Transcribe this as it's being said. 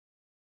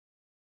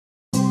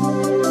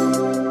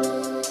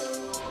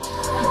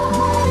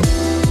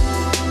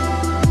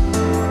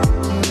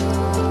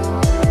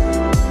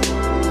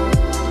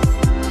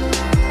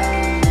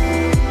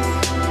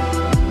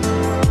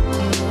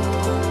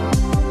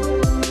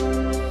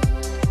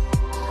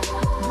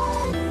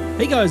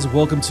Hey guys,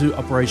 welcome to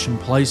Operation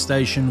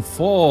PlayStation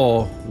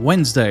for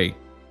Wednesday,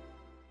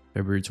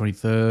 February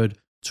 23rd,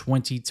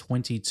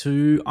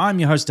 2022. I'm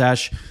your host,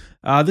 Dash.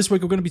 This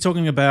week we're going to be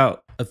talking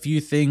about a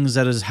few things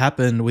that has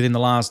happened within the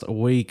last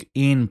week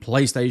in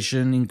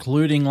PlayStation,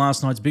 including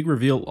last night's big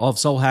reveal of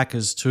Soul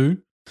Hackers 2,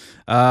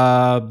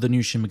 the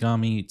new Shin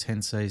Megami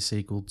Tensei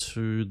sequel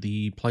to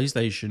the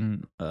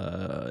PlayStation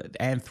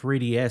and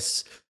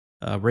 3DS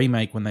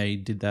remake when they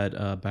did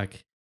that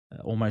back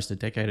almost a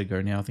decade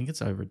ago now. I think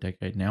it's over a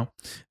decade now.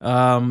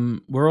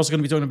 We're also going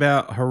to be talking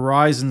about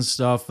Horizon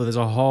stuff. There's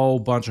a whole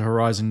bunch of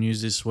Horizon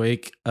news this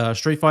week.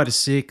 Street Fighter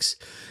 6,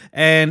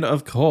 and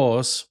of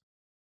course,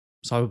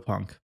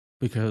 Cyberpunk.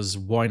 Because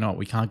why not?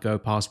 We can't go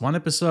past one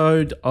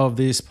episode of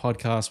this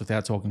podcast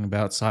without talking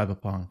about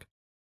Cyberpunk.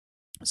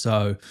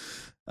 So,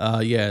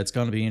 yeah, it's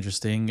going to be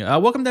interesting.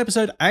 Welcome to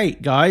episode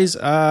 8, guys.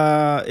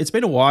 It's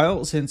been a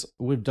while since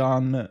we've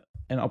done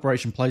an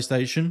Operation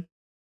PlayStation.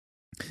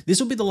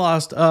 This will be the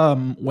last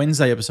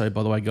Wednesday episode,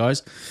 by the way,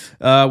 guys.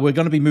 We're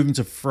going to be moving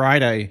to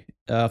Friday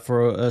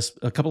for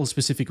a couple of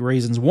specific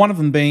reasons. One of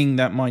them being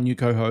that my new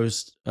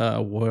co-host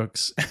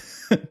works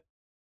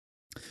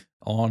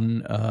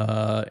on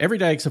every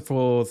day except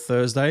for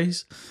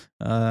Thursdays.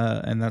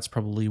 And that's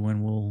probably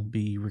when we'll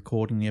be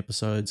recording the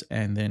episodes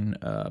and then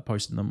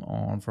posting them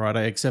on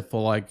Friday, except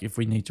for like if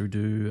we need to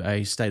do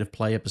a State of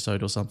Play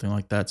episode or something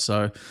like that.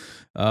 So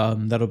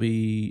that'll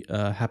be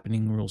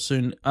happening real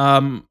soon.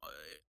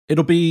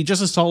 It'll be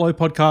just a solo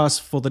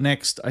podcast for the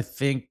next, I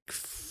think,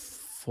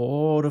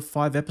 4 to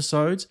 5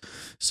 episodes.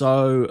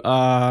 So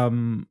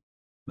I'm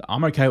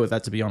okay with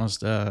that, to be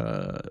honest.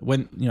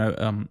 When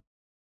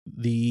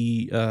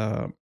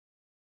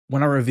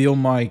when I reveal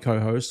my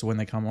co-host, when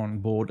they come on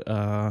board,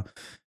 the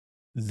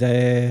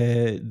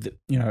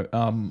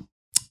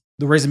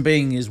reason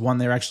being is, one,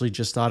 they're actually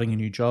just starting a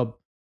new job,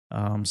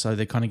 so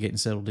they're kind of getting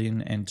settled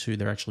in, and 2,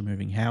 they're actually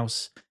moving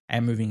house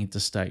and moving into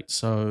state.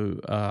 So,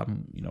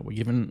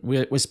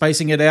 we're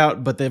spacing it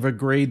out, but they've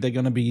agreed they're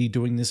going to be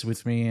doing this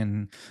with me,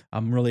 and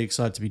I'm really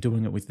excited to be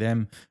doing it with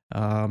them.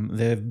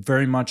 They're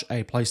very much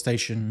a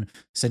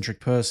PlayStation-centric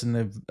person.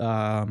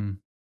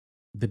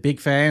 They're big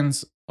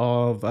fans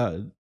of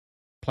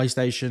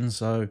PlayStation,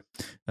 so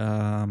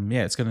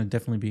yeah, it's going to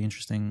definitely be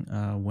interesting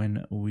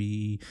when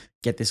we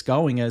get this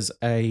going as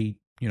a,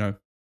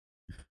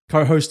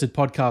 co-hosted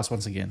podcast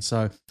once again.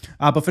 So,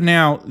 but for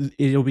now,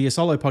 it'll be a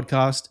solo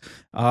podcast,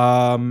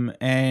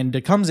 and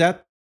it comes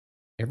out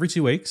every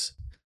 2 weeks.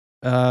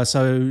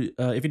 So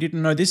if you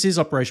didn't know, this is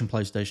Operation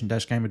PlayStation,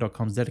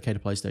 dashgamer.com's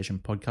dedicated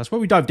PlayStation podcast,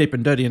 where we dive deep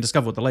and dirty and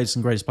discover what the latest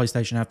and greatest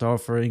PlayStation have to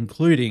offer,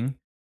 including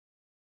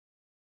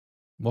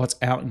what's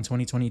out in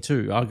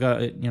 2022. I'll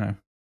go,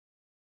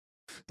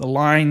 the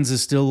lines are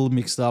still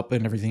mixed up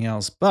and everything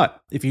else.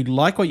 But if you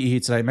like what you hear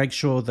today, make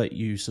sure that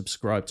you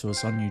subscribe to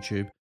us on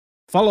YouTube.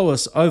 Follow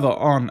us over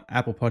on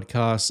Apple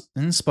Podcasts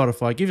and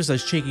Spotify. Give us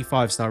those cheeky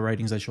 5-star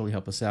ratings. They surely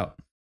help us out.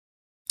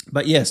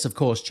 But yes, of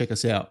course, check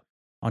us out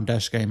on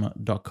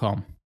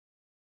dashgamer.com.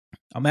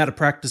 I'm out of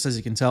practice, as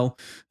you can tell.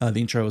 The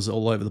intro is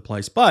all over the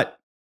place, but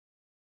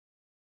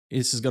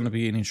this is going to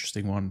be an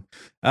interesting one.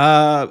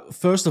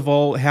 First of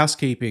all,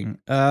 housekeeping.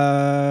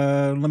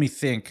 Let me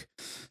think.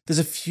 There's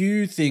a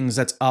few things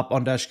that's up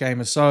on Dash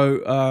Gamer.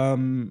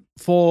 So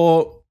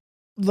for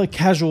the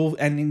casual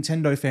and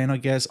Nintendo fan, I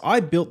guess, I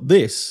built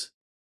this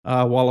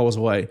while I was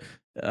away.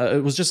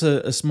 It was just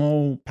a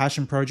small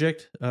passion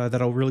project that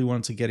I really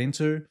wanted to get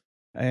into.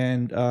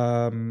 And,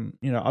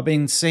 I've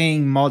been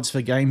seeing mods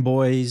for Game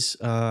Boys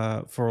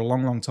for a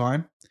long, long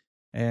time.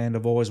 And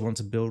I've always wanted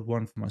to build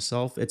one for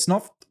myself. It's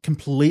not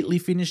completely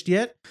finished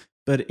yet,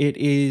 but it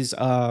is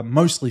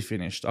mostly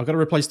finished. I've got to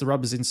replace the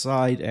rubbers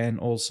inside, and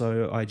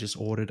also I just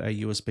ordered a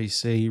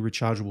USB-C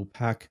rechargeable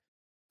pack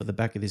for the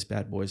back of this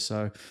bad boy.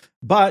 So,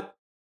 but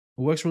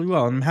it works really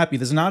well. I'm happy.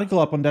 There's an article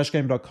up on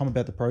dashgame.com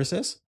about the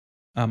process.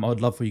 I'd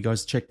love for you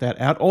guys to check that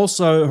out.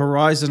 Also,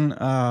 Horizon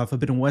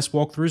Forbidden West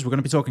walkthroughs. We're going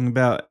to be talking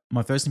about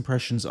my first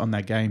impressions on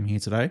that game here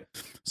today.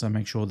 So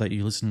make sure that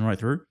you listen right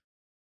through.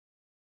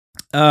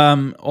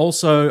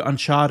 Also,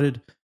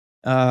 Uncharted.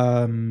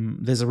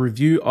 There's a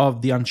review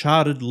of the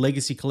Uncharted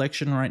Legacy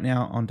Collection right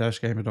now on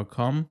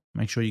dashgamer.com.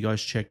 Make sure you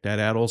guys check that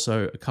out.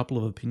 Also, a couple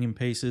of opinion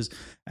pieces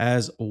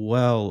as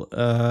well.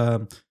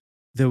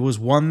 There was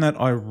one that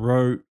I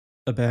wrote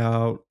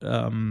about,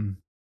 can't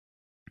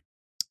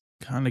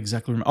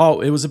exactly remember.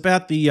 Oh, it was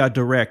about the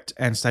Direct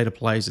and State of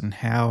Plays and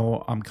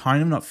how I'm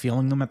kind of not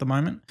feeling them at the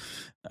moment.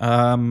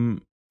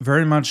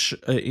 Very much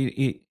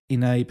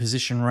in a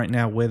position right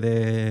now where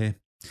they're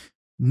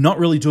not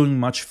really doing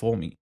much for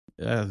me.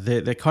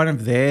 They're kind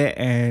of there,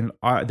 and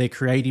their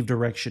creative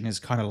direction is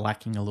kind of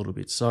lacking a little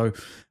bit. So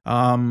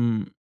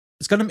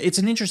it's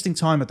an interesting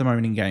time at the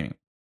moment in gaming,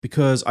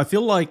 because I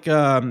feel like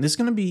there's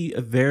going to be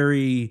a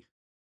very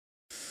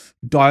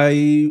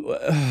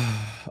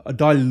a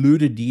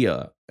diluted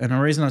year. And the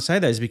reason I say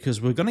that is because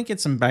we're going to get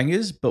some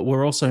bangers, but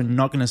we're also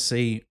not going to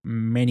see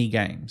many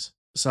games.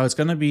 So it's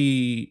going to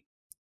be,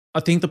 I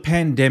think the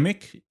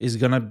pandemic is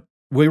going to,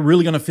 we're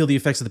really going to feel the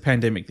effects of the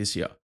pandemic this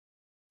year.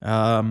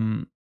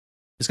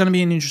 It's going to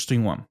be an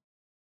interesting one.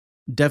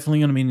 Definitely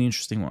going to be an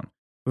interesting one.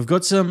 I've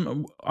got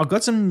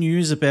some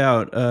news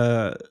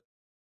about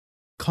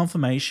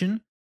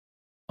confirmation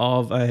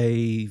of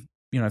a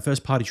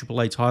first party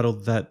AAA title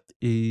that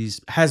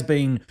has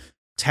been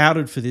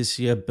touted for this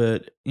year,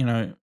 but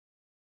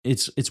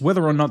it's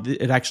whether or not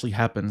it actually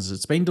happens.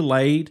 It's been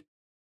delayed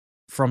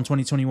from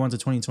 2021 to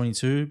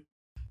 2022,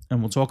 and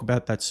we'll talk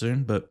about that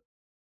soon, but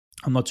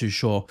I'm not too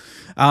sure.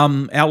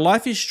 Our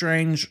Life is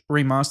Strange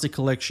remastered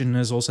collection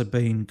has also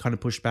been kind of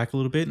pushed back a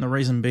little bit, and the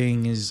reason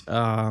being is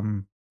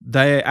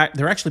they're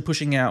actually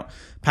pushing out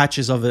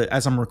patches of it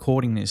as I'm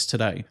recording this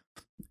today.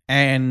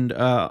 And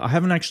I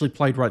haven't actually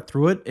played right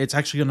through it. It's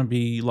actually going to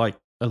be like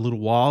a little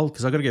while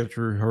because I got to go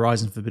through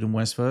Horizon Forbidden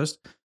West first.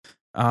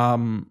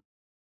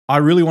 I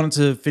really wanted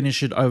to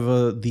finish it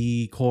over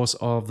the course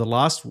of the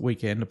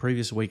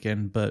previous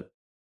weekend, but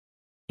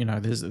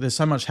there's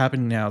so much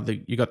happening now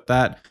that you got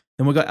that.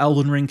 Then we got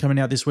Elden Ring coming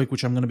out this week,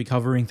 which I'm going to be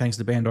covering thanks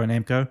to Bandai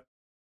Namco.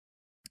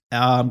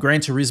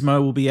 Gran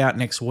Turismo will be out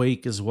next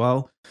week as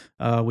well,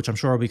 which I'm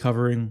sure I'll be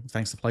covering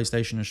thanks to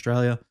PlayStation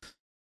Australia.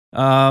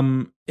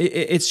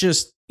 It's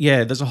just,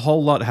 there's a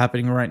whole lot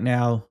happening right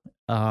now.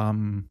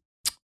 And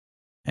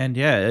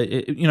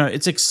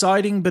it's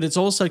exciting, but it's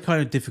also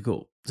kind of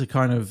difficult to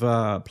kind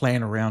of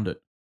plan around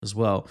it as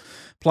well.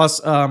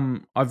 Plus, I've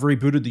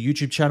rebooted the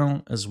YouTube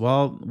channel as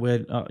well,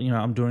 where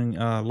I'm doing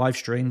live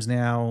streams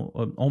now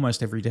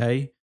almost every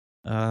day.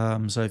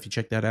 So if you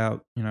check that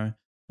out,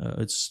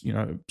 it's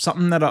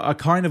something that I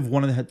kind of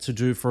wanted to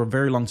do for a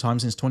very long time,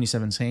 since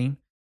 2017.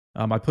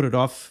 I put it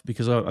off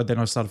because then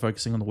I started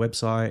focusing on the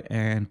website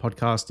and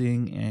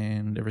podcasting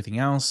and everything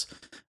else.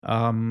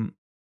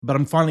 But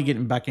I'm finally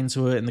getting back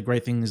into it, and the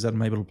great thing is that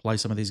I'm able to play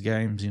some of these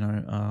games.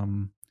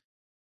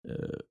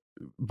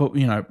 But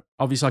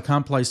obviously I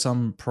can't play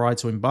some prior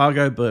to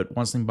embargo. But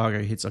once the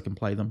embargo hits, I can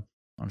play them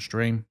on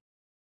stream,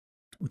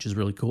 which is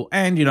really cool.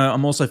 And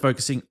I'm also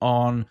focusing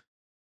on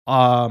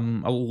a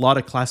lot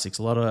of classics,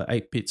 a lot of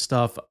 8-bit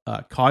stuff,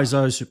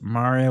 Kaizo, Super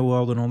Mario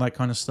World, and all that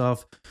kind of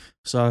stuff.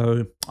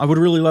 So I would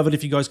really love it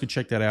if you guys could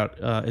check that out.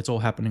 It's all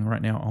happening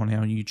right now on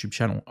our YouTube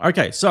channel.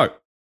 Okay, so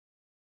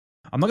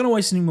I'm not going to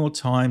waste any more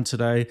time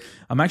today.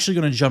 I'm actually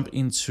going to jump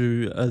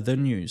into the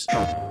news.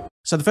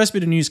 So the first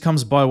bit of news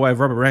comes by way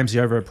of Robert Ramsey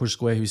over at Push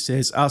Square, who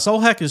says,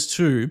 Soul Hackers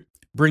 2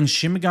 brings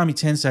Shin Megami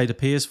Tensei to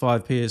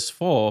PS5,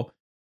 PS4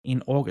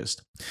 in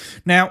August.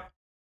 Now,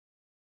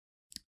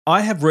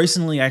 I have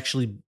recently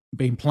actually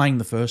been playing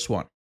the first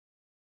one.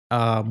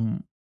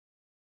 I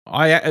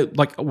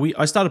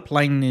started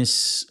playing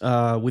this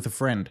with a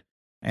friend,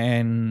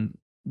 and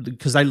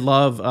because they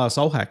love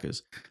Soul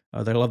Hackers,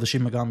 they love the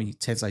Shin Megami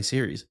Tensei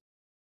series.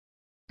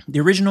 The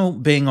original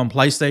being on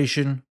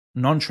PlayStation,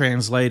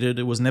 non-translated,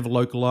 it was never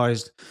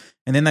localized,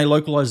 and then they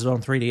localized it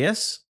on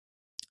 3DS,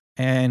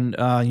 and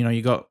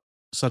you got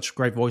such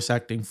great voice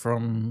acting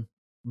from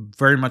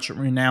very much a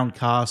renowned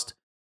cast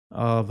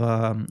of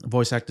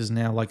voice actors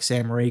now, like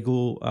Sam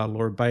Riegel,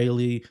 Laura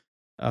Bailey,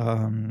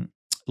 Liam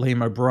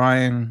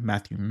O'Brien,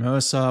 Matthew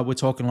Mercer. We're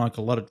talking like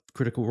a lot of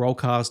critical role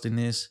cast in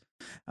this.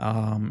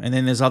 And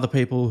then there's other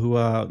people who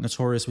are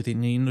notorious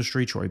within the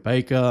industry, Troy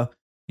Baker.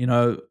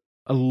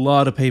 A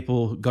lot of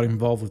people got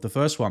involved with the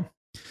first one.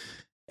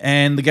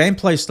 And the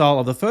gameplay style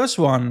of the first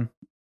one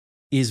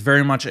is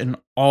very much an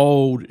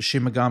old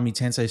Shin Megami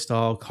Tensei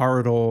style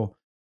corridor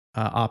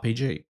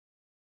RPG.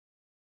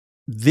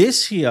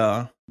 This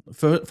here,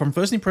 from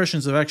first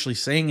impressions of actually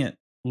seeing it,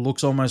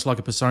 looks almost like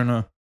a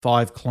Persona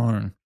 5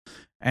 clone.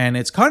 And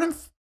it's kind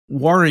of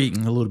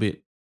worrying a little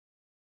bit.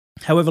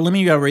 However, let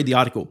me go read the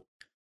article.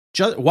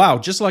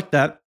 Just like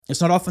that.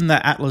 It's not often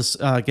that Atlas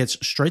gets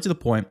straight to the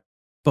point,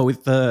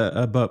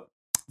 but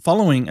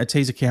following a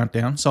teaser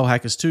countdown, Soul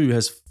Hackers 2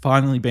 has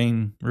finally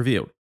been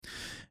revealed.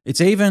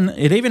 It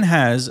even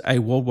has a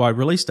worldwide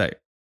release date.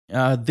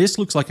 This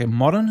looks like a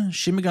modern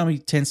Shin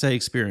Megami Tensei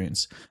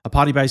experience, a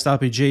party-based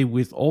RPG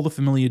with all the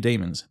familiar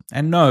demons.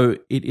 And no,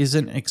 it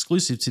isn't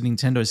exclusive to the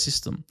Nintendo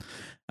system,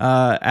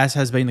 as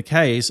has been the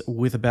case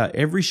with about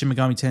every Shin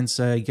Megami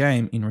Tensei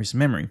game in recent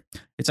memory.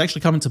 It's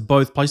actually coming to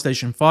both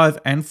PlayStation 5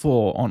 and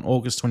 4 on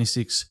August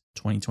 26,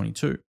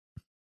 2022.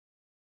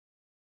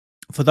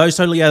 For those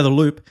totally out of the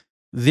loop,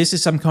 this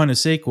is some kind of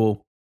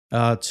sequel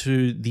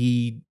to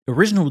the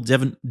original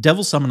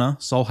Devil Summoner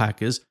Soul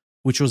Hackers,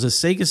 which was a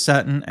Sega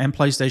Saturn and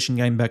PlayStation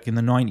game back in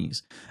the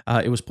 90s.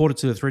 It was ported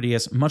to the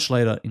 3DS much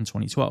later in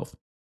 2012.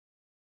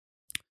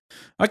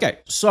 Okay,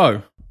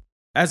 so,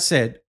 as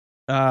said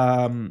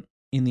in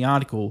the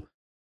article,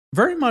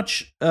 very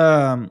much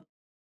Soul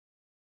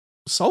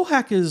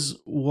Hackers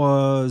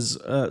was...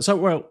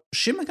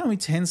 Shin Megami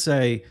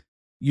Tensei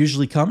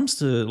usually comes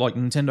to like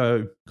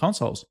Nintendo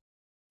consoles.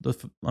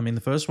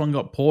 The first one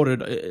got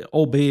ported,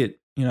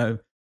 albeit,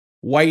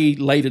 way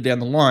later down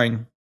the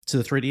line to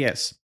the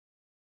 3DS.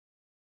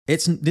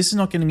 This is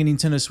not getting a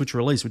Nintendo Switch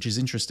release, which is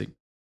interesting.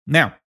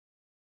 Now,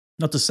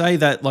 not to say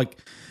that,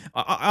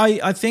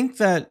 I think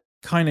that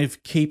kind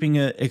of keeping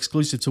it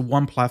exclusive to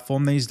one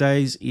platform these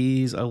days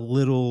is a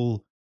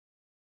little...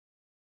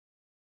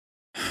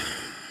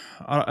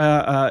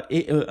 I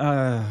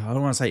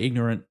don't want to say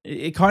ignorant.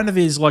 It kind of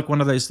is like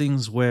one of those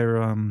things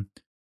where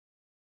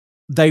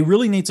they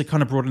really need to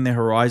kind of broaden their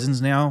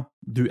horizons now,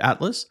 do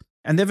Atlas.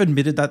 And they've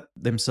admitted that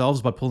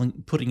themselves by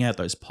putting out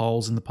those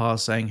polls in the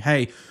past saying,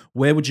 hey,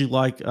 where would you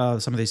like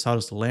some of these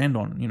titles to land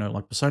on? You know,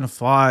 like Persona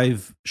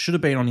 5 should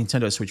have been on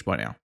Nintendo Switch by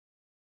now.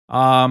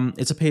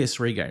 It's a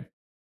PS3 game.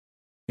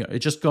 You know, it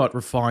just got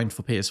refined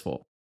for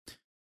PS4.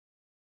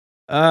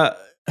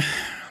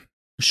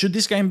 Should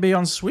this game be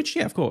on Switch?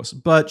 Yeah, of course.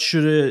 But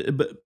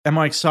am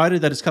I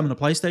excited that it's coming to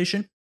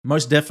PlayStation?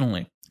 Most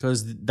definitely,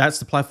 because that's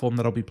the platform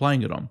that I'll be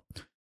playing it on.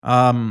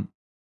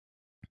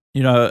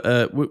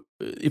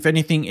 If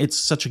anything, it's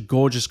such a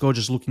gorgeous,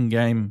 gorgeous looking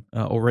game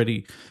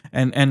already.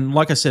 And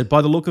like I said,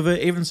 by the look of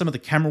it, even some of the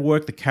camera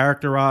work, the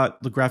character art,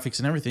 the graphics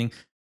and everything,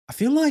 I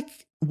feel like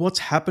what's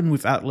happened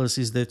with Atlas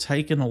is they've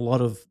taken a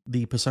lot of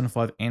the Persona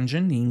 5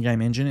 engine, the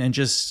in-game engine, and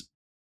just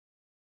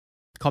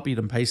copied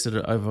and pasted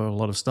it over a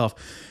lot of stuff.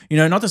 You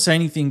know, not to say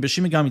anything, but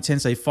Shin Megami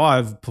Tensei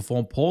 5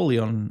 performed poorly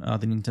on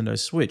the Nintendo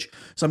Switch.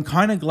 So I'm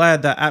kind of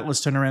glad that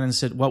Atlas turned around and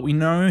said, well, we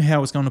know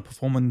how it's going to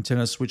perform on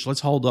Nintendo Switch.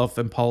 Let's hold off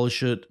and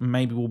polish it.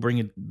 Maybe we'll bring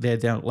it there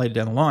later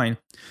down the line.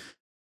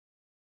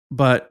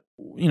 But,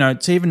 you know,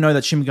 to even know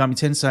that Shin Megami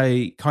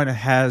Tensei kind of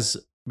has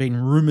been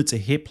rumored to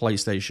hit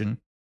PlayStation,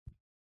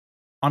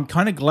 I'm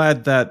kind of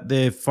glad that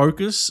their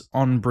focus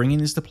on bringing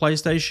this to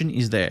PlayStation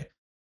is there.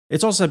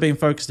 It's also been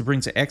focused to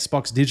bring to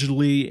Xbox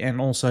digitally and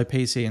also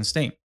PC and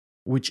Steam,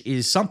 which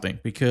is something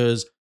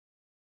because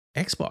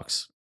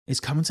Xbox is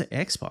coming to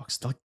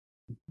Xbox. Like,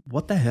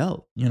 what the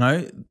hell? You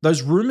know,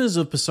 those rumors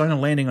of Persona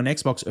landing on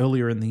Xbox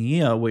earlier in the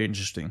year were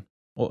interesting,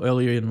 or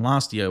earlier in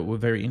last year were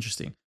very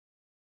interesting.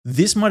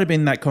 This might have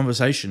been that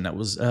conversation that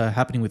was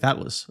happening with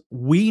Atlas.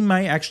 We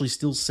may actually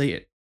still see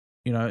it.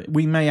 You know,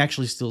 we may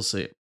actually still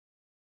see it.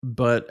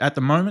 But at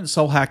the moment,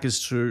 Soul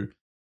Hackers 2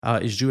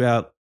 is due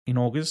out in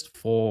August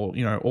for,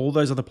 you know, all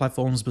those other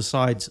platforms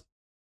besides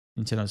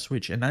Nintendo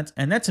Switch. And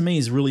that to me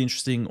is really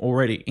interesting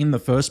already in the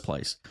first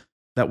place,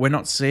 that we're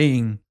not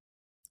seeing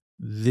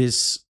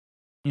this,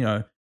 you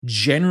know,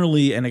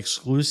 generally an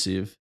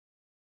exclusive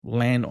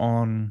land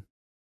on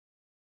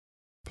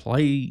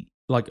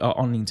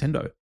on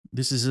Nintendo.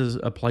 This is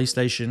a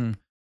PlayStation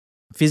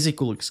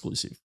physical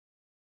exclusive.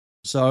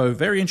 So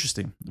very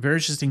interesting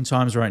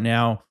times right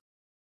now.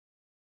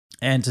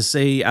 And to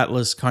see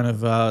Atlas kind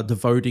of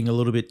devoting a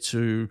little bit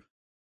to,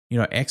 you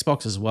know,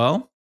 Xbox as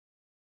well,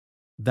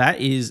 that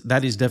is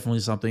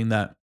definitely something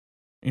that,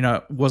 you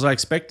know, was I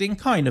expecting?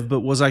 Kind of, but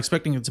was I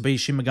expecting it to be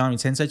Shin Megami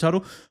Tensei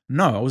title?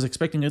 No, I was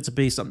expecting it to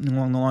be something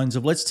along the lines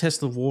of, let's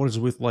test the waters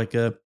with like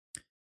a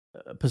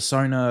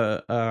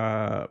Persona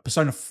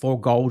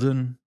 4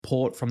 Golden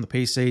port from the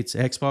PC to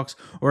Xbox,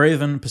 or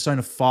even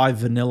Persona 5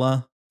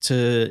 Vanilla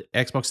to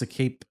Xbox to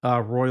keep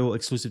Royal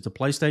exclusive to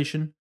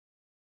PlayStation.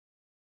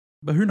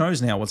 But who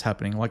knows now what's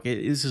happening? Like,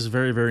 this is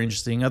very, very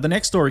interesting. The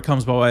next story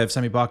comes by way of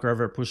Sammy Barker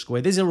over at Push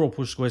Square. These are all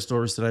Push Square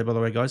stories today, by the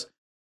way, guys.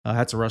 I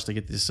had to rush to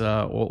get this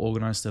all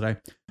organized today.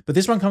 But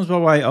this one comes by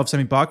way of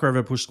Sammy Barker over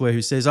at Push Square,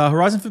 who says,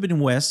 Horizon Forbidden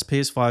West,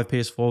 PS5,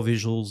 PS4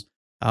 visuals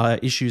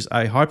issues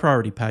a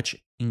high-priority patch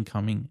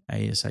incoming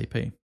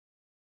ASAP.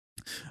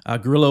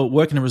 Guerrilla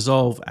working to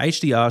resolve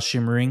HDR,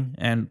 shimmering,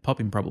 and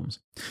popping problems.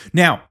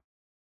 Now,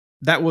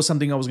 that was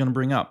something I was going to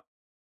bring up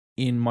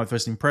in my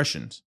first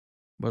impressions,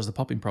 was the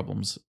popping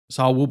problems.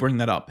 So I will bring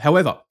that up.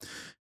 However,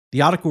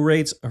 the article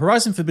reads,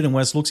 Horizon Forbidden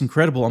West looks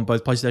incredible on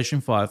both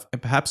PlayStation 5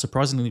 and perhaps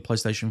surprisingly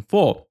PlayStation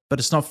 4, but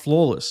it's not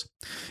flawless.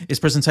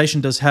 Its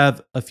presentation does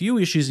have a few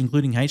issues,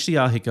 including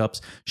HDR hiccups,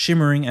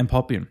 shimmering, and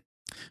pop-in.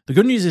 The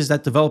good news is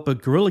that developer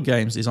Guerrilla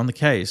Games is on the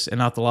case, and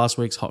after last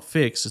week's hot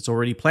fix, it's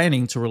already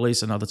planning to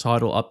release another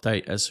title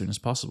update as soon as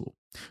possible.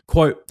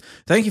 Quote,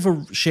 thank you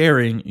for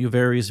sharing your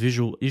various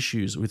visual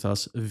issues with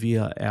us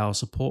via our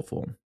support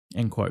form.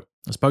 End quote.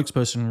 A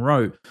spokesperson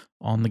wrote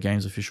on the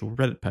game's official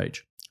Reddit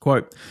page.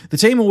 Quote, the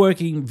team are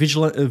working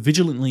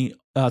vigilantly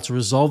to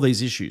resolve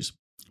these issues.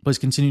 Please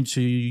continue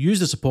to use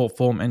the support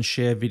form and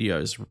share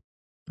videos.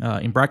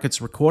 In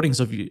brackets, recordings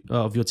of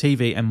your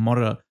TV and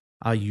monitor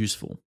are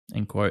useful.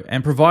 End quote.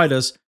 And provide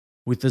us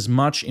with as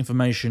much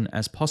information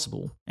as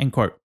possible. End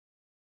quote.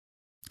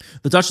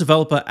 The Dutch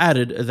developer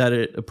added that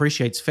it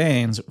appreciates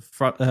fans'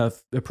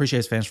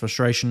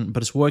 frustration,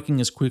 but it's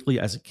working as quickly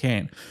as it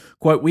can.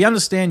 Quote, we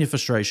understand your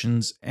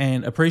frustrations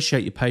and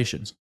appreciate your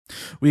patience.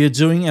 We are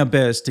doing our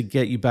best to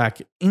get you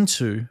back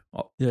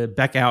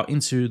out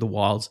into the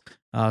wilds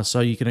so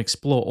you can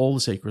explore all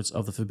the secrets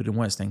of the Forbidden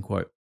West, end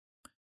quote.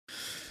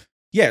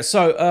 Yeah,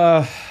 so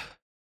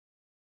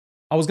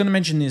I was going to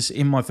mention this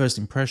in my first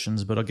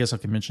impressions, but I guess I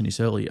can mention this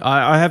early.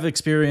 I have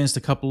experienced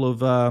a couple of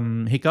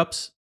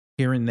hiccups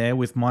here and there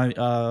with my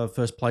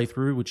first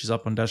playthrough, which is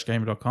up on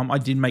dashgamer.com. I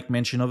did make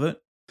mention of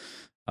it.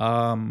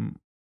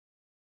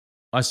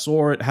 I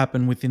saw it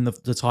happen within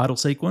the title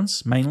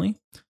sequence, mainly.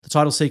 The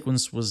title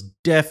sequence was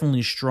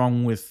definitely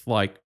strong with,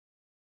 like,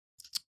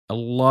 a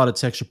lot of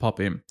texture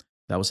pop-in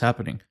that was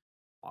happening.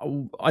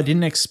 I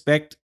didn't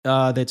expect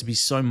there to be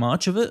so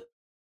much of it.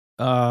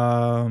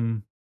 But,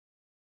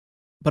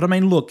 I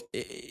mean, look,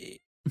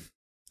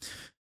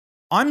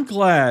 I'm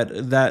glad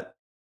that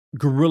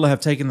Guerrilla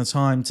have taken the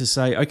time to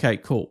say, okay,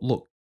 cool,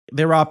 look,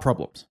 there are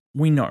problems.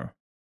 We know.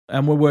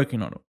 And we're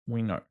working on it.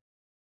 We know.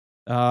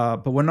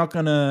 But we're not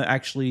going to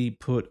actually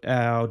put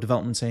our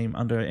development team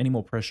under any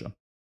more pressure.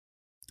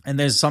 And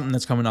there's something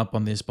that's coming up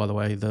on this, by the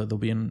way.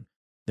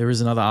 There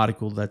is another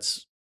article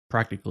that's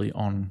practically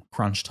on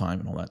crunch time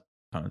and all that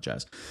kind of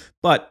jazz.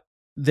 But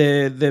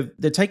they're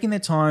taking their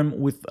time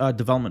with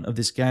development of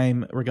this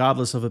game,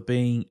 regardless of it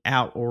being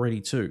out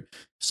already too.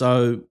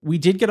 So we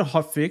did get a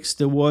hot fix.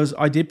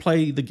 I did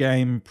play the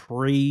game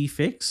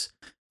pre-fix,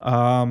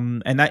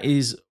 and that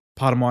is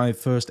part of my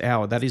first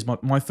hour. That is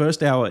my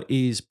first hour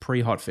is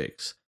pre-hot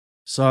fix.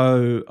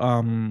 So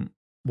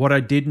what I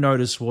did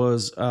notice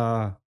was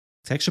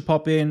texture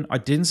pop in. I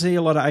didn't see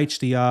a lot of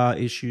HDR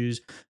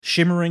issues.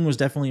 Shimmering was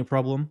definitely a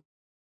problem.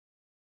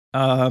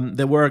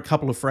 There were a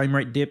couple of frame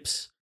rate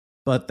dips,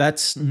 but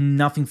that's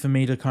nothing for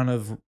me to kind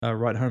of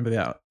write home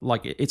about.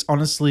 Like, it's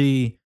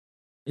honestly,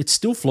 it's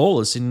still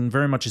flawless in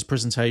very much its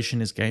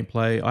presentation, its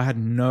gameplay. I had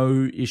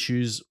no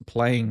issues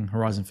playing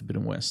Horizon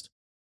Forbidden West.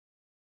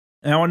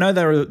 Now, I know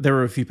there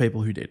are a few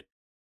people who did.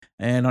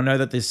 And I know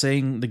that they're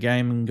seeing the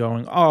game and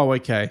going, oh,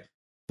 okay.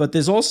 But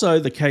there's also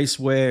the case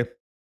where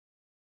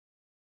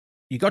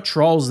you got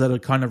trolls that are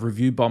kind of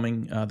review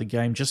bombing the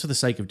game just for the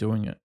sake of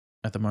doing it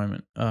at the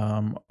moment.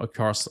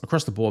 Across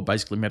the board,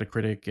 basically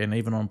Metacritic, and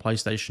even on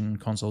PlayStation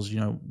consoles,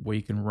 where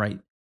you can rate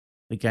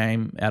the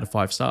game out of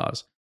 5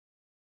 stars.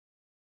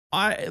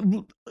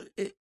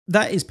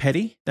 That is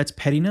petty. That's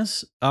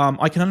pettiness.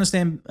 I can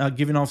understand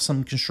giving off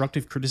some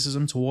constructive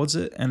criticism towards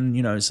it,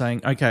 and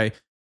saying, okay,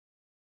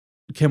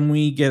 can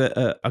we get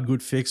a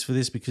good fix for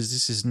this, because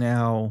this is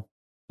now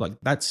like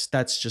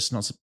that's just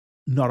not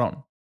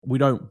on. We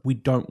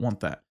don't want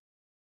that.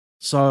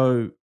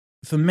 So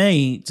for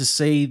me to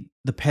see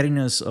the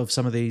pettiness of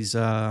some of these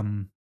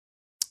fans,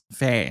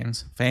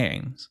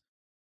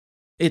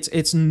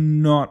 it's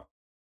not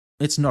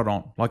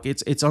on. Like,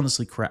 it's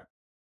honestly crap.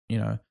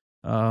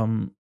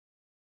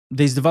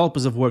 These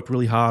developers have worked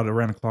really hard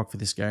around the clock for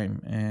this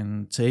game,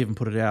 and to even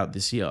put it out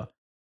this year,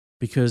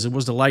 because it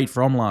was delayed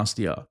from last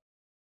year,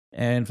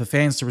 and for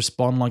fans to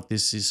respond like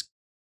this is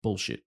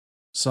bullshit.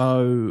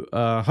 So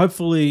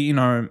hopefully,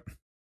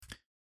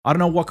 I don't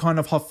know what kind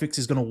of hotfix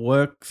is going to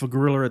work for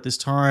Guerrilla at this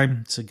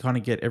time to kind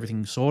of get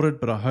everything sorted,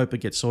 but I hope it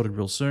gets sorted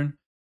real soon.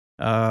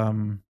 Yeah,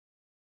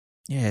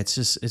 it's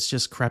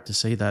just crap to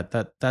see that.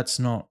 That's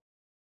not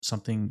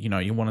something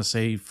you want to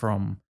see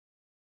from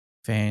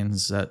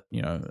fans that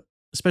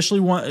especially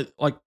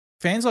like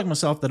fans like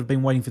myself that have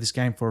been waiting for this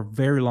game for a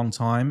very long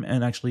time,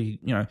 and actually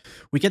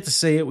we get to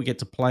see it, we get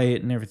to play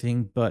it and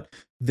everything, but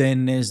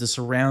then there's the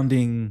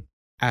surrounding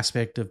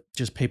aspect of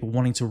just people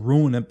wanting to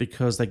ruin it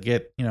because they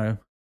get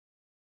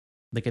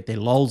they get their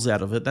lols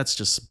out of it. That's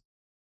just,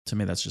 to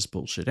me, that's just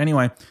bullshit.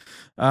 Anyway,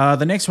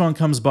 the next one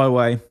comes by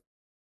way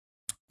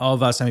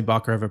of Sammy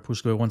Barker over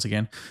Pushko once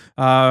again,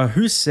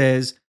 who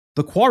says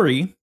The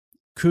Quarry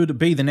could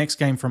be the next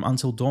game from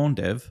Until Dawn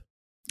dev,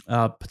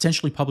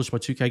 potentially published by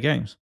 2K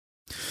Games.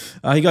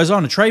 He goes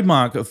on, a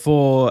trademark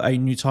for a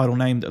new title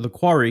named The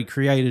Quarry,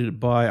 created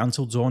by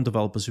Until Dawn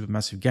developer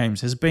Supermassive Games,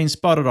 has been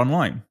spotted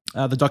online.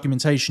 The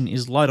documentation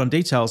is light on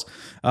details,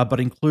 but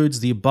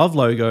includes the above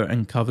logo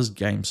and covers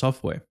game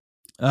software.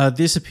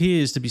 This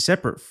appears to be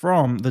separate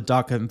from the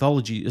Dark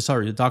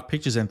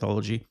Pictures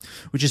anthology,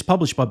 which is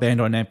published by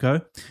Bandai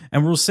Namco,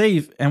 and will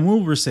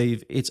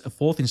receive its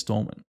 4th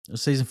installment, a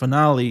season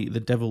finale, The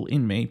Devil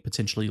in Me,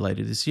 potentially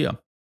later this year.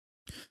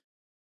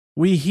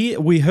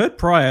 We heard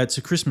prior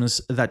to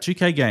Christmas that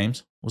 2K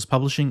Games was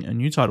publishing a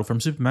new title from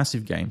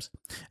Supermassive Games,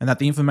 and that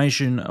the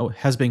information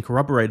has been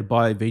corroborated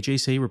by a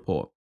VGC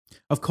report.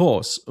 Of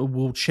course,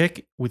 we'll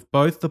check with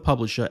both the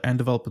publisher and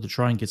developer to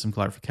try and get some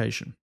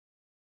clarification.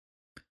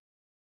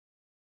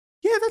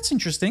 Yeah, that's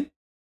interesting.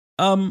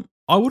 I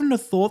wouldn't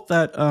have thought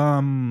that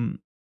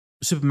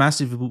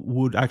Supermassive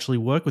would actually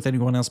work with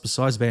anyone else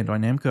besides Bandai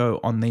Namco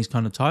on these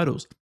kind of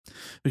titles,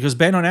 because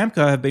Bandai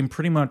Namco have been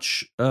pretty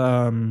much,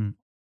 on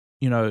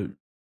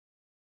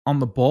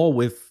the ball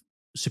with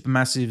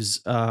Supermassive's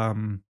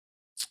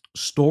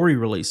story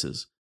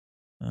releases.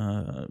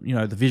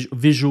 The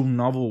visual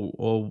novel,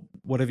 or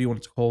whatever you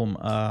want to call them.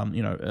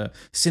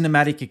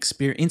 Cinematic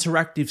experience,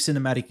 interactive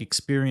cinematic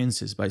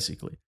experiences,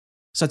 basically.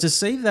 So to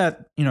see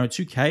that,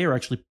 2K are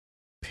actually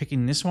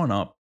picking this one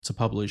up to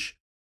publish,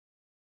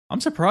 I'm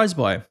surprised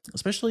by it,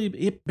 especially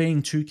it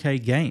being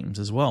 2K Games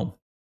as well.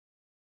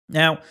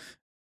 Now,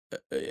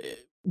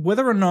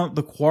 whether or not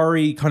the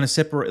Quarry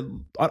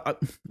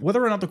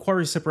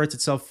separates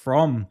itself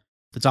from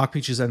the Dark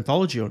Pictures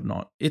anthology or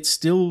not, it's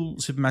still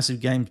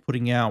Supermassive Games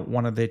putting out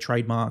one of their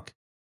trademark,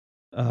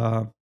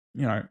 interactive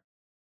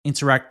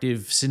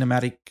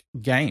cinematic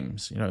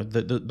games,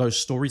 those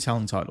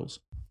storytelling titles.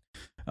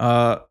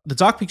 The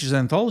Dark Pictures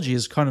anthology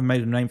has kind of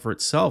made a name for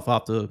itself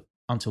after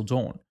Until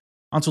Dawn.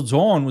 Until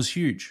Dawn was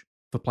huge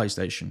for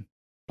PlayStation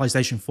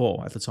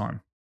 4 at the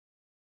time.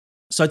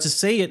 So to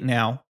see it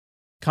now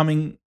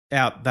coming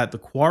out that The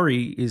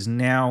Quarry is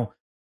now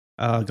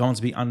going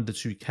to be under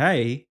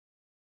 2K,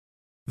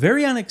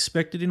 very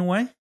unexpected in a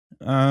way.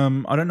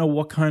 I don't know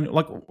what kind of,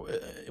 like,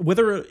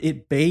 whether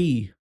it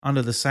be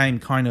under the same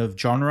kind of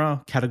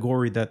genre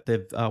category that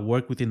they've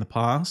worked with in the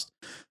past,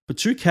 but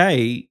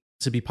 2K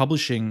to be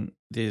publishing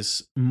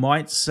this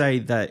might say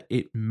that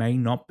it may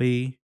not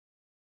be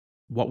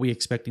what we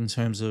expect in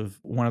terms of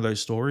one of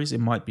those stories. It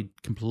might be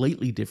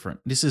completely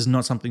different. This is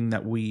not something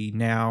that we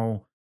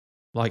now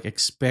like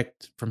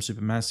expect from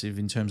Supermassive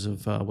in terms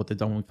of what they've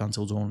done with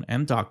Until Dawn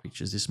and Dark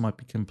Pictures. This might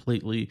be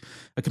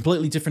a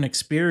completely different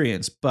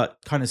experience, but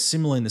kind of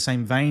similar in the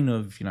same vein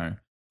of, you know,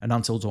 an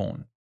Until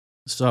Dawn.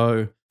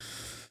 So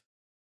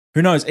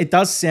who knows? It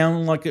does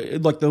sound like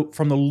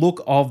from the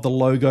look of the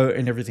logo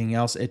and everything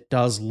else, it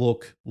does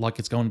look like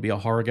it's going to be a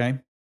horror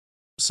game.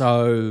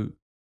 So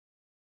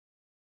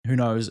who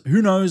knows?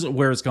 Who knows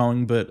where it's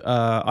going? But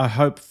I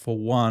hope for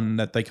one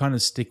that they kind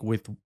of stick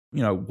with,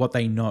 you know, what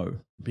they know,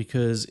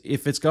 because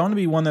if it's going to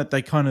be one that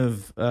they kind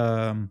of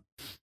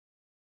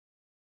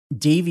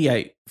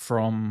deviate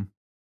from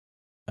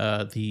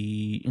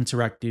the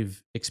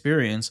interactive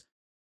experience,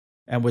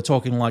 and we're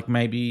talking like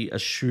maybe a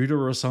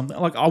shooter or something,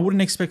 like I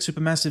wouldn't expect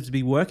Supermassive to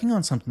be working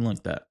on something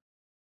like that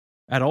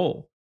at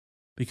all,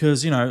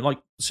 because, you know, like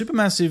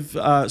Supermassive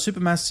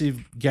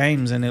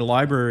games and their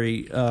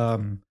library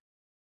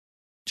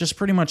just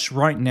pretty much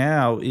right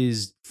now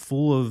is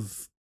full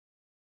of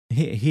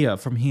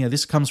from here.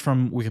 This comes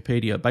from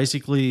Wikipedia.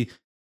 Basically,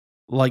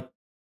 like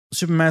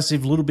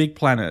Supermassive, Little Big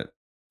Planet,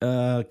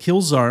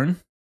 Killzone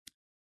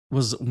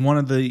was one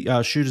of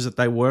the shooters that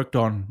they worked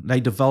on. They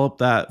developed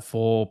that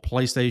for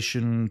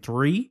PlayStation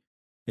 3.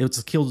 It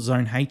was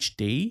Killzone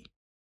HD.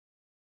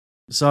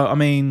 So, I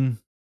mean,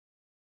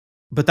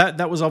 but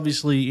that was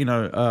obviously, you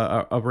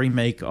know, a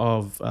remake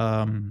of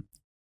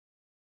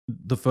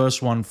the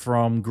first one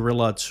from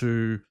Guerrilla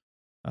to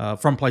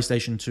from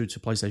PlayStation 2 to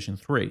PlayStation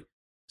 3.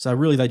 So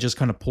really, they just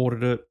kind of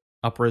ported it,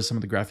 up-res some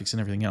of the graphics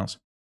and everything else.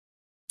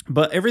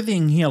 But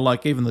everything here,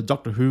 like even the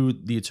Doctor Who,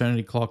 the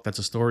Eternity Clock, that's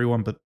a story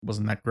one, but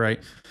wasn't that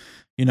great.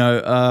 You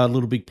know,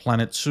 Little Big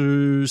Planet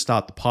 2,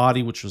 Start the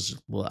Party, which was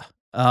blah.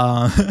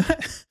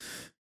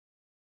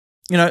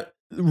 You know,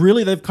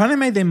 really, they've kind of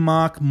made their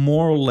mark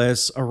more or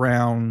less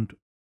around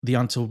the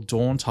Until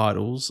Dawn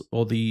titles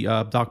or the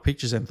Dark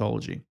Pictures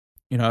anthology.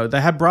 You know,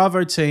 they had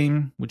Bravo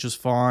Team, which was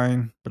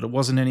fine, but it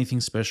wasn't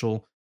anything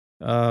special.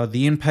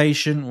 The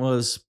Inpatient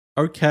was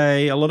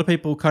okay. A lot of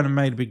people kind of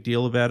made a big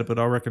deal about it, but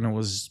I reckon it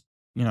was,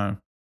 you know,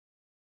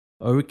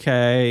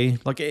 okay.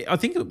 Like, I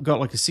think it got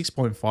like a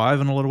 6.5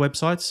 on a lot of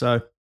websites,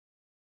 so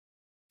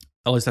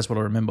at least that's what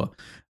I remember.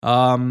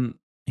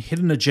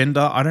 Hidden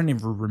Agenda, I don't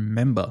even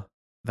remember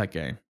that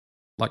game,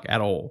 like, at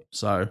all.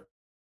 So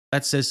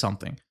that says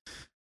something.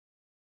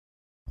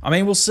 I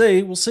mean, we'll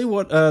see. We'll see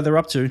what they're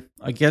up to.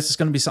 I guess it's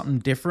going to be something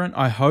different.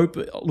 I hope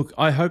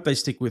they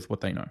stick with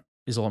what they know,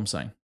 is all I'm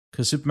saying.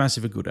 Because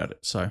Supermassive are good at it.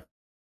 So,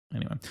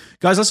 anyway.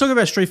 Guys, let's talk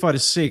about Street Fighter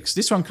 6.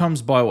 This one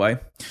comes by way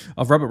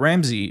of Robert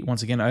Ramsey,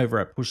 once again over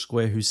at Push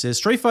Square, who says,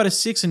 Street Fighter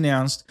 6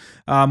 announced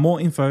more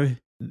info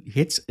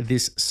hits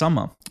this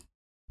summer.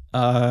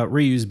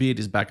 Ryu's beard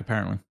is back,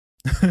 apparently.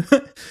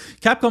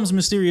 Capcom's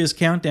mysterious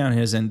countdown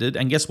has ended,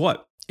 and guess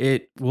what?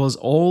 It was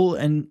all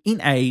in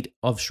aid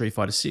of Street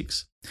Fighter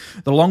 6.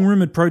 The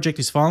long-rumored project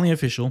is finally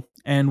official,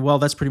 and, well,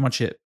 that's pretty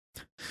much it.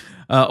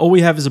 All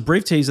we have is a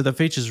brief teaser that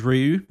features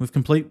Ryu, with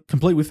complete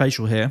with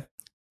facial hair,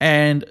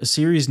 and a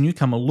series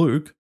newcomer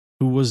Luke,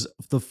 who was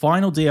the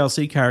final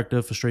DLC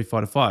character for Street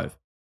Fighter V.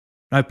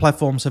 No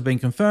platforms have been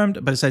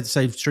confirmed, but it's safe to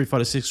say Street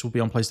Fighter 6 will be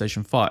on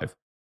PlayStation 5.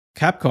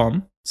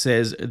 Capcom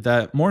says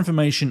that more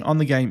information on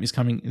the game is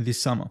coming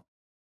this summer.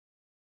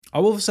 I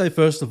will say,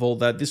 first of all,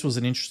 that this was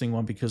an interesting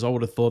one because I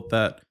would have thought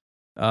that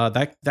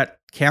that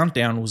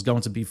countdown was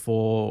going to be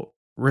for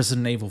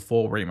Resident Evil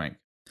 4 Remake.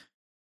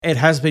 It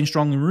has been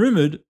strongly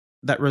rumored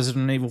that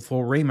Resident Evil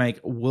 4 Remake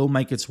will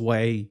make its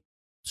way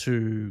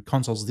to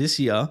consoles this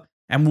year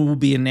and will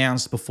be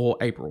announced before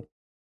April.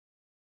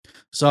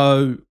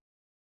 So,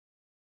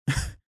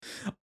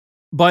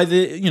 by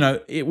the, you know,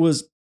 it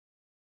was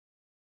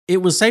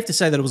safe to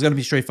say that it was going to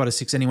be Street Fighter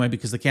 6 anyway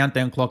because the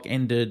countdown clock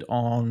ended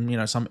on, you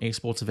know, some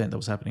esports event that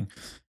was happening.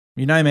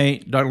 You know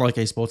me, don't like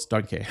esports,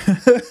 don't care.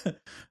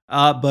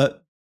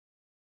 But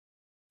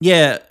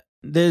yeah,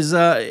 there's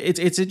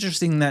it's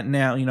interesting that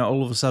now, you know,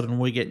 all of a sudden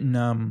we're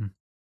getting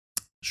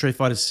Street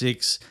Fighter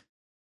 6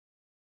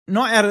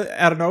 not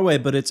out of nowhere,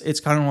 but it's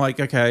kind of like,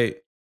 okay,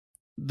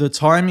 the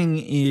timing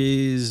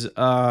is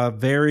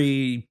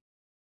very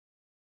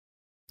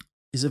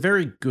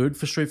good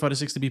for Street Fighter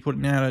 6 to be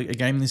putting out a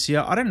game this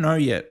year? I don't know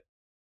yet.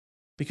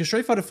 Because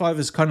Street Fighter 5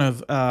 is kind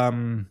of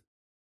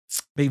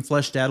being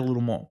fleshed out a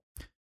little more.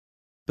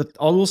 But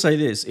I will say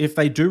this, if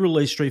they do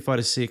release Street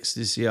Fighter 6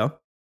 this year,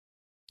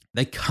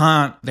 they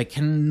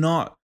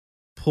cannot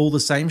pull the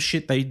same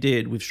shit they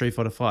did with Street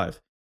Fighter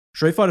 5.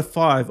 Street Fighter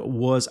 5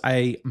 was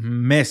a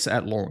mess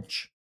at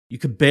launch. You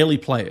could barely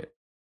play it.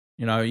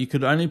 You know, you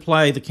could only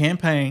play the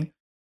campaign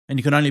and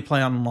you could only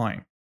play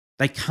online.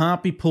 They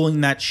can't be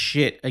pulling that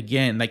shit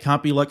again. They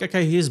can't be like,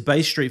 okay, here's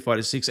base Street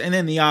Fighter 6 and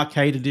then the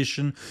arcade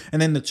edition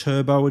and then the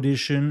turbo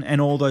edition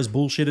and all those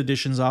bullshit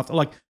editions after.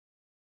 Like,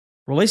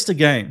 release the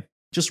game.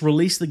 Just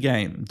release the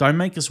game. Don't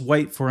make us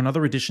wait for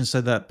another edition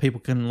so that people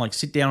can like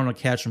sit down on a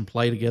couch and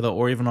play together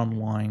or even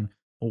online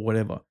or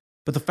whatever.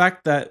 But the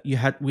fact that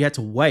we had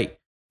to wait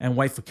and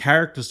wait for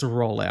characters to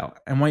roll out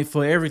and wait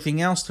for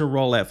everything else to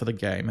roll out for the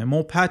game and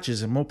more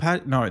patches and more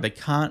no, they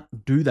can't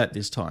do that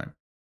this time.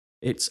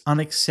 It's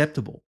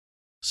unacceptable.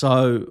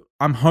 So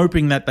I'm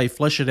hoping that they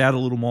flesh it out a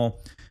little more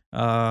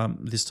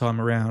this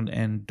time around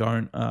and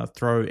don't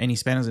throw any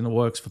spanners in the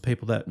works for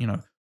people that,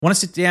 want to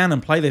sit down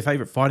and play their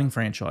favorite fighting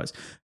franchise.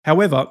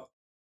 However,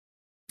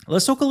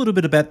 let's talk a little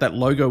bit about that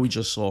logo we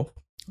just saw.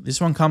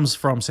 This one comes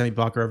from Sammy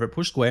Barker over at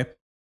Push Square,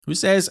 who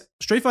says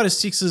Street Fighter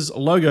 6's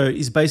logo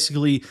is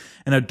basically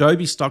an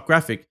Adobe stock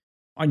graphic.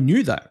 I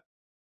knew that.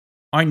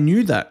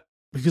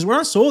 Because when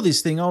I saw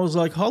this thing, I was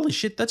like, holy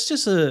shit, that's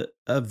just a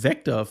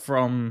vector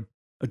from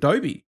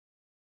Adobe.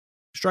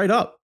 Straight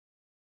up.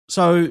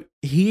 So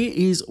here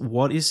is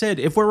what is said.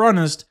 If we're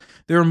honest,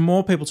 there are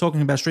more people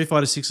talking about Street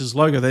Fighter 6's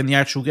logo than the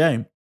actual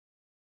game.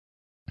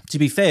 To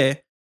be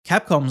fair,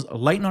 Capcom's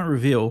late night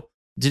reveal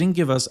didn't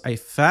give us a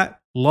fat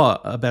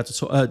lot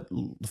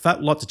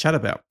to chat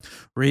about.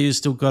 Ryu's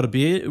still got a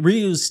beard.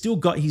 Ryu's still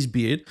got his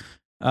beard.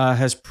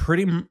 Has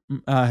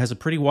a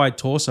pretty wide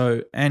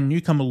torso, and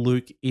newcomer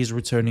Luke is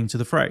returning to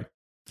the fray.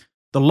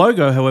 The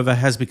logo, however,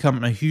 has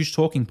become a huge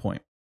talking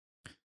point.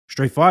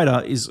 Street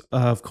Fighter is,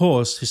 of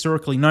course,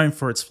 historically known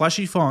for its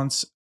flashy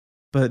fonts,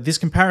 but this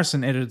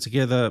comparison edited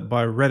together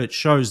by Reddit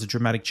shows the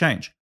dramatic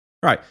change.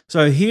 Right,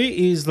 so here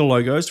is the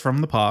logos from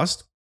the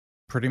past,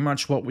 pretty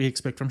much what we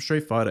expect from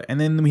Street Fighter,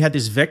 and then we had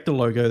this vector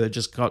logo that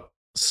just got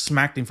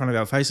smacked in front of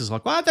our faces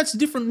like, wow, that's a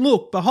different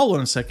look, but hold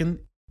on a second,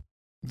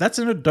 that's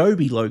an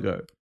Adobe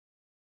logo.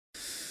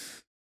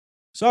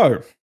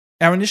 So,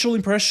 our initial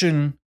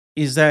impression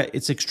is that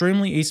it's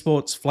extremely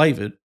esports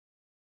flavored.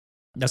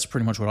 That's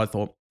pretty much what I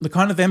thought. The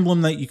kind of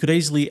emblem that you could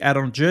easily add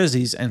on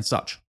jerseys and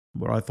such,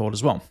 what I thought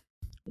as well.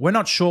 We're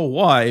not sure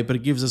why, but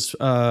it gives us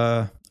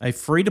a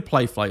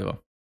free-to-play flavor.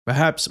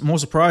 Perhaps more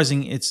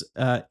surprising is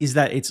that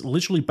it's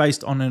literally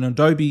based on an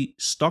Adobe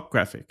stock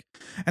graphic.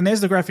 And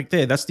there's the graphic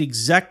there. That's the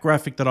exact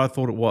graphic that I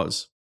thought it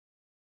was.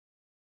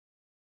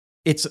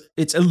 It's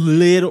a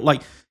little,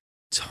 like,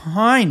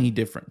 tiny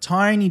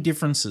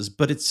differences,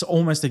 but it's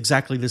almost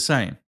exactly the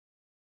same.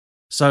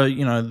 So,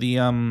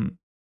 the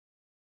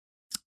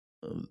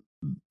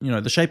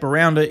shape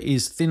around it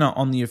is thinner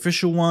on the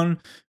official one.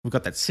 We've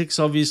got that 6,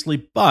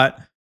 obviously, but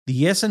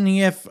the S and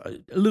the F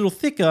a little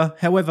thicker.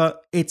 However,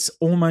 it's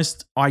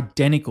almost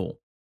identical.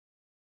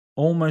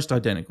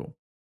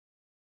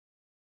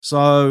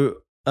 So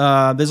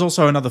there's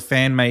also another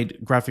fan-made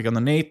graphic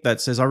underneath that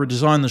says, I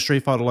redesigned the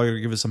Street Fighter logo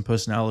to give it some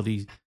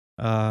personality,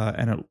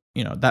 and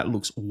that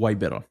looks way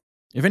better.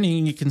 If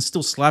anything, you can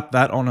still slap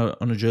that on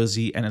a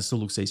jersey and it still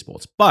looks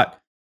esports. But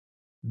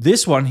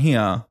this one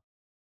here,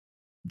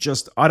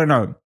 just, I don't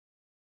know.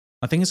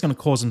 I think it's going to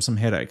cause them some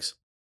headaches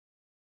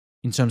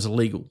in terms of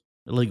legal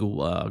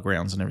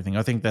grounds and everything.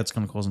 I think that's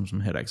going to cause them some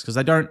headaches because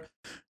they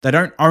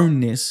don't own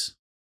this.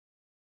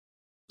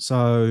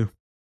 So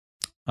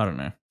I don't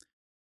know.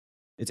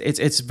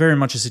 It's very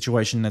much a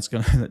situation that's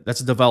going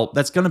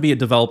to be a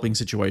developing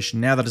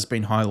situation now that it's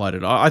been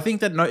highlighted. I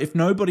think that if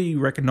nobody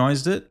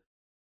recognized it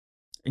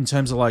in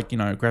terms of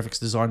graphics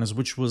designers,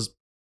 which was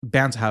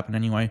bound to happen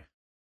anyway,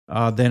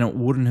 then it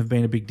wouldn't have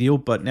been a big deal.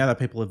 But now that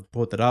people have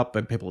brought that up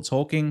and people are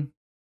talking,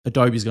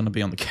 Adobe's going to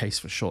be on the case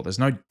for sure. There's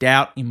no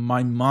doubt in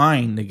my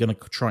mind they're going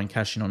to try and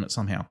cash in on it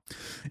somehow.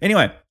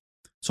 Anyway,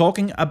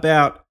 talking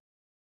about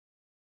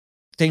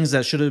things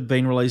that should have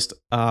been released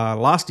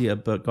last year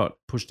but got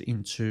pushed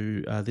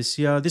into this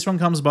year. This one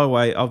comes by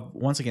way of,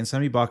 once again,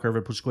 Sammy Barker over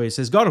at Push Square. He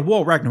says, God of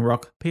War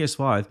Ragnarok,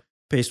 PS5,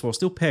 PS4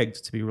 still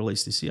pegged to be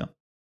released this year.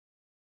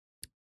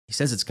 He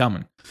says it's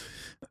coming.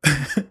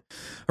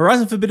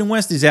 Horizon Forbidden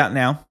West is out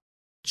now.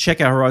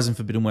 Check our Horizon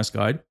Forbidden West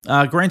guide.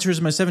 Gran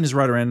Turismo 7 is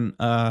right around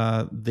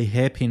the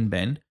hairpin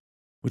bend,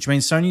 which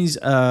means Sony's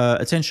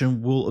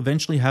attention will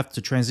eventually have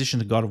to transition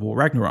to God of War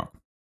Ragnarok.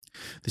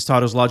 This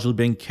title is largely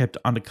being kept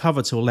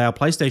undercover to allow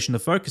PlayStation to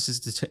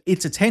focus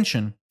its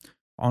attention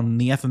on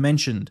the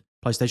aforementioned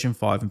PlayStation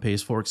 5 and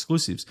PS4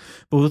 exclusives.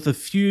 But with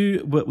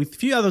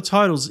few other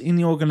titles in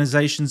the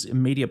organization's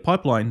immediate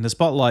pipeline, the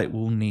spotlight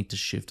will need to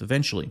shift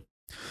eventually.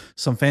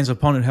 Some fans have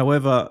pondered,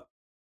 however,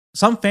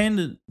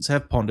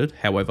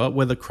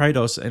 whether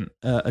Kratos and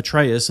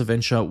Atreus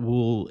adventure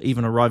will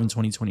even arrive in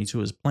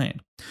 2022 as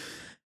planned.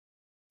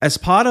 As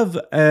part of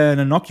an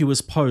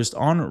innocuous post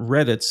on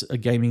Reddit's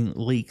gaming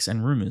leaks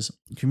and rumors,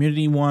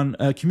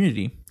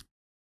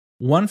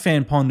 one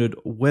fan pondered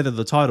whether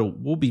the title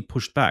will be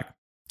pushed back,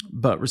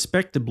 but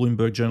respected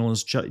Bloomberg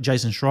journalist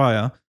Jason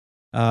Schreier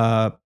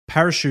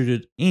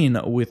parachuted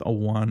in with a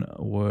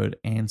one-word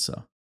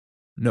answer.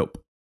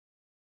 Nope.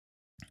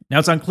 Now,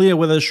 it's unclear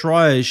whether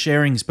Schreier is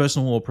sharing his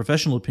personal or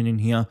professional opinion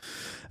here,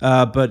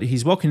 but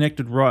he's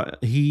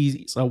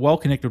he's a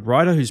well-connected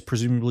writer who's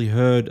presumably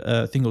heard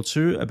a thing or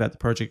two about the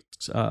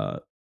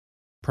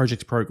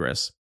project's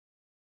progress.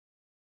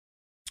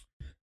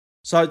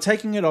 So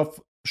taking it off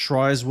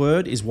Schreier's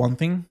word is one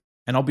thing,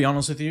 and I'll be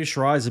honest with you,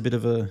 Schreier's a bit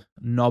of a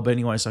knob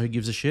anyway, so who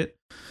gives a shit?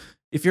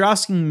 If you're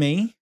asking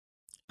me,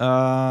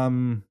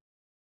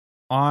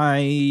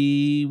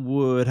 I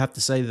would have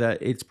to say that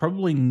it's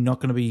probably not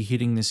going to be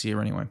hitting this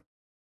year anyway.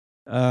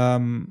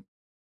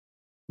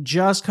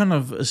 Just kind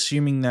of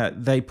assuming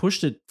that they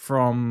pushed it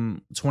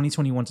from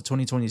 2021 to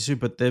 2022,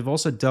 but they've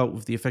also dealt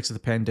with the effects of the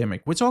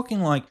pandemic. We're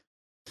talking like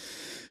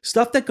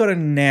stuff that got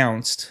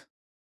announced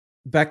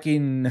back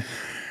in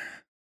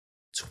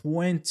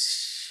I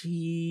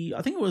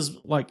think it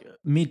was like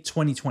mid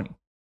 2020,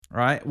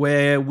 right?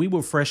 Where we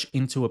were fresh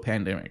into a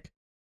pandemic.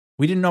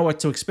 We didn't know what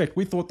to expect.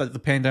 We thought that the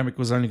pandemic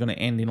was only going to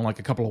end in like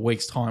a couple of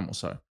weeks' time or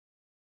so.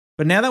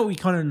 But now that we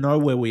kind of know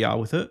where we are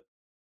with it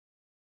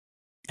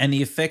and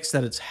the effects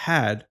that it's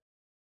had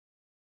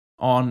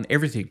on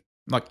everything,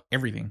 like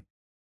everything,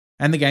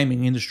 and the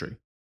gaming industry,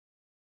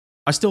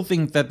 I still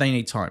think that they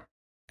need time.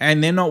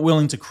 And they're not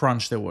willing to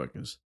crunch their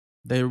workers.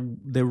 They're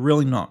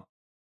really not.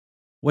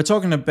 We're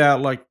talking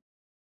about like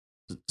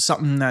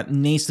something that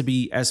needs to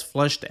be as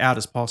fleshed out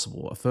as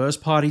possible. A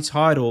first-party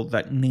title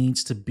that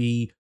needs to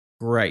be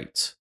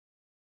great.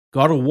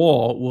 God of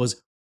War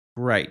was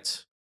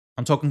great.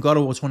 I'm talking God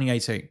of War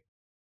 2018.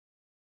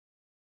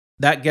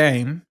 That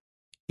game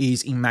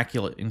is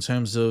immaculate in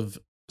terms of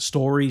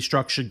story,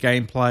 structure,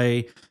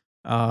 gameplay,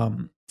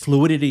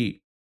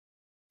 fluidity,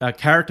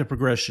 character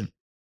progression,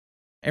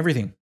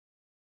 everything.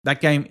 That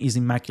game is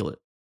immaculate.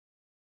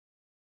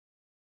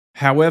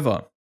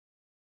 However,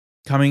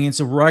 coming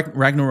into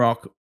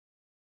Ragnarok,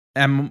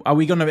 are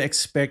we going to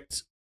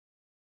expect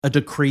a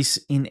decrease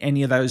in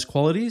any of those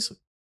qualities?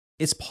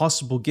 It's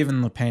possible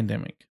given the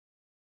pandemic.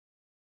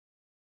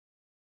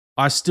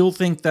 I still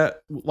think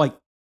that, like,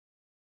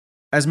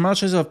 as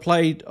much as I've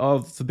played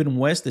of Forbidden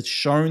West, it's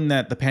shown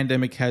that the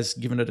pandemic has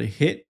given it a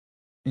hit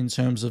in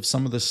terms of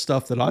some of the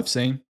stuff that I've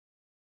seen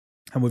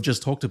and we've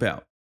just talked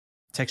about.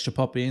 Texture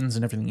pop-ins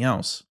and everything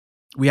else.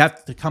 We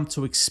have to come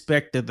to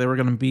expect that there are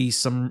going to be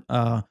some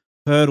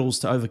hurdles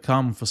to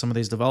overcome for some of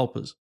these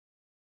developers.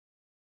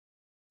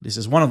 This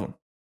is one of them.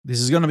 This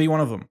is going to be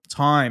one of them.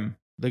 Time.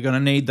 They're going to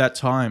need that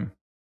time.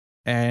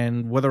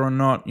 And whether or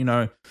not,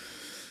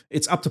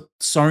 it's up to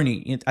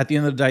Sony. At the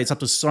end of the day, it's up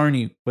to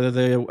Sony whether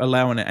they're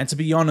allowing it. And to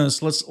be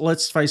honest,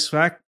 let's face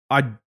fact,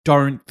 I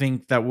don't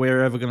think that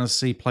we're ever going to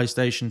see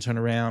PlayStation turn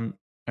around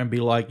and be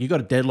like, you got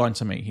a deadline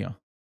to meet here.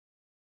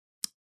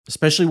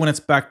 Especially when it's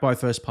backed by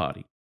first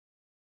party.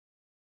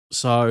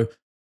 So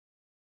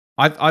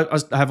I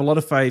have a lot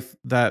of faith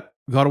that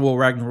God of War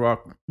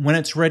Ragnarok, when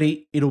it's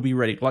ready, it'll be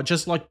ready.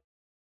 Just like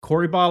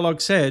Cory Barlog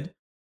said,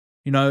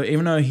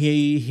 even though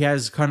he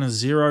has kind of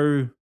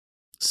zero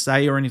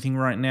say or anything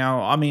right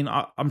now, I mean,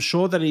 I'm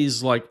sure that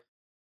he's like,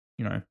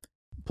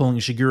 pulling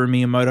Shigeru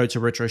Miyamoto to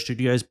Retro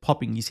Studios,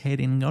 popping his head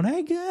in and going,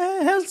 hey,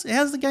 guys,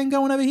 how's the game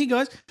going over here,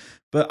 guys?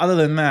 But other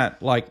than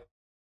that, like,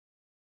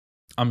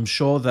 I'm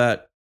sure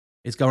that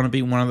it's going to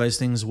be one of those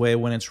things where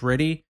when it's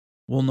ready,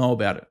 we'll know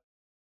about it.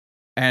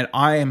 And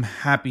I am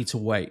happy to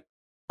wait.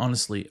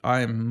 Honestly, I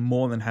am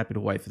more than happy to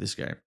wait for this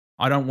game.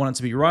 I don't want it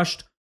to be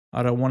rushed.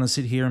 I don't want to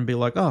sit here and be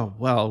like, oh,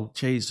 well,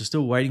 geez, we're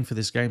still waiting for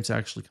this game to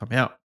actually come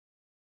out.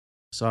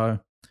 So,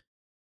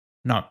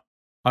 no,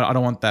 I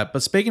don't want that.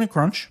 But speaking of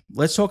crunch,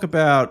 let's talk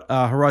about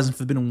Horizon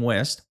Forbidden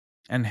West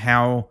and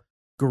how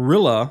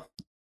Guerrilla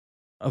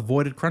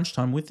avoided crunch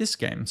time with this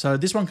game. So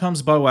this one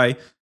comes by way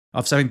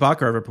of Saving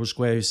Barker over at Push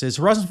Square, who says,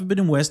 Horizon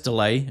Forbidden West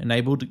delay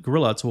enabled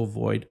Guerrilla to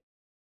avoid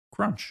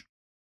crunch.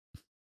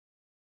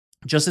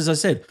 Just as I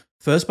said,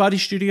 first-party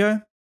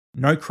studio,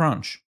 no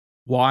crunch.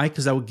 Why?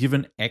 Because they were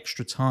given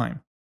extra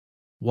time.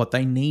 What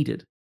they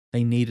needed.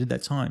 They needed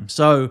that time.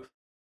 So,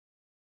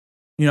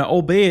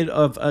 albeit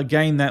of a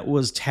game that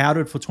was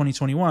touted for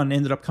 2021,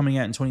 ended up coming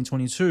out in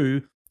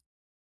 2022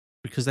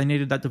 because they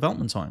needed that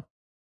development time.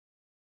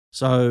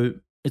 So,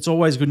 it's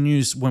always good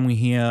news when we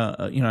hear,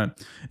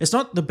 it's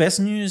not the best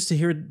news to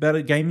hear about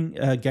a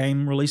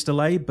game release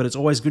delay, but it's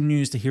always good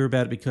news to hear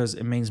about it because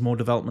it means more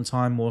development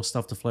time, more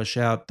stuff to flesh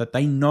out, that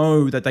they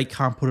know that they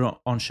can't put it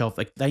on shelf.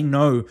 Like, they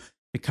know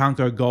it can't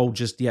go gold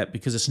just yet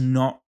because it's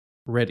not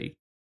ready.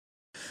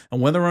 And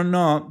whether or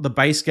not the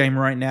base game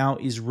right now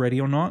is ready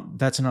or not,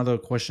 that's another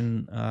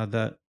question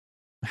that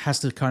has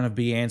to kind of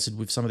be answered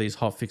with some of these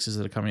hot fixes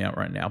that are coming out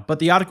right now. But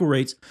the article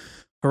reads,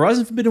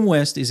 Horizon Forbidden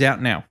West is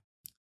out now,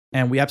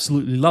 and we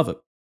absolutely love it.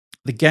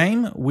 The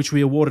game, which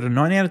we awarded a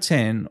 9 out of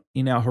 10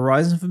 in our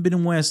Horizon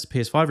Forbidden West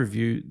PS5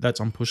 review, that's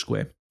on Push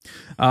Square,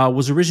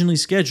 was originally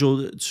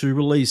scheduled to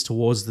release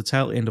towards the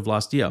tail end of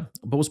last year,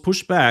 but was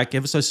pushed back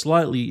ever so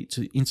slightly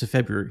into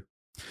February.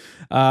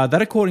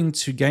 That, according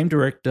to game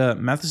director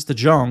Mathis de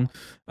Jong,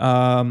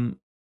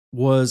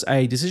 was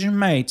a decision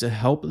made to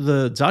help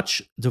the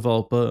Dutch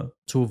developer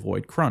to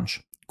avoid crunch.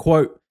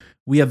 Quote,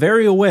 we are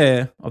very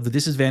aware of the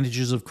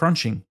disadvantages of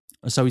crunching,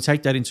 so we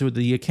take that into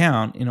the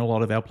account in a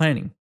lot of our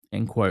planning,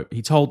 end quote.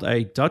 He told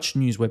a Dutch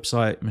news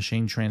website,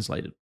 Machine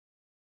Translated.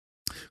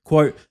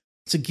 Quote,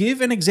 to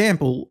give an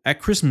example,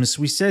 at Christmas,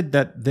 we said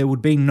that there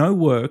would be no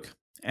work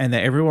and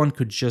that everyone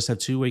could just have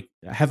a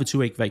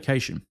 2-week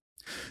vacation.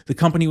 The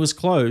company was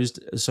closed,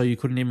 so you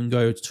couldn't even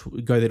go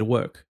there to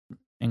work,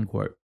 end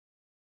quote.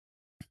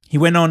 He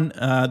went on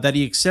that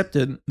he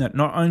accepted that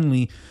not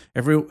only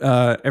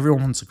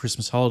everyone wants a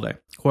Christmas holiday.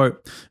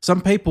 Quote,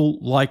 some people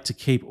like to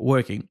keep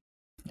working,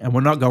 and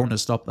we're not going to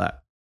stop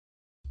that.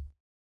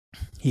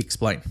 He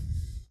explained.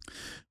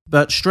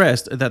 But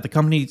stressed that the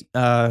company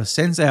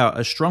sends out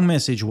a strong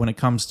message when it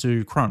comes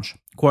to crunch.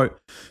 Quote,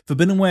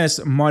 Forbidden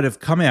West might have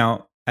come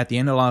out at the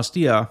end of last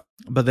year,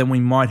 but then we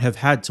might have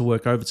had to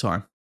work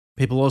overtime.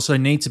 People also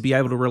need to be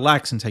able to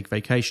relax and take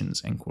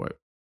vacations, end quote.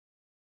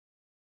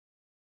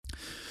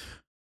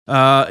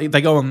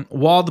 They go on,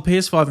 while the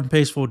PS5 and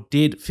PS4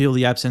 did feel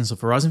the absence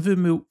of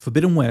Horizon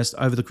Forbidden West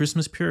over the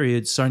Christmas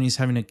period, Sony's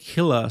having a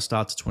killer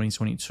start to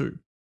 2022.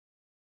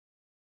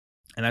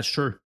 And that's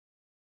true.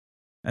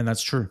 And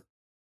that's true.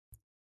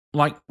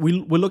 Like,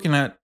 we're looking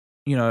at,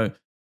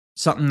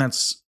 something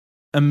that's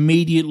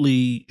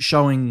immediately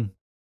showing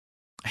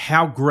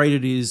how great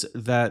it is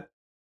that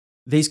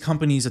these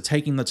companies are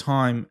taking the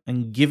time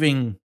and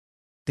giving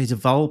their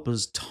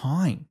developers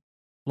time.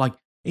 Like,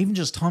 even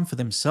just time for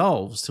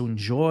themselves to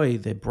enjoy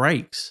their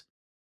breaks,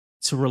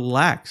 to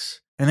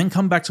relax, and then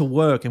come back to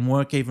work and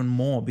work even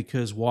more.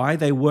 Because why?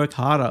 They work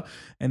harder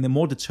and they're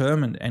more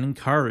determined and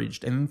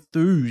encouraged and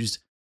enthused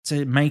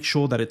to make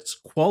sure that it's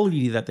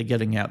quality that they're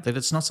getting out, that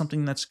it's not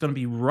something that's going to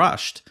be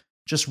rushed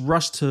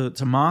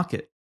to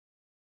market,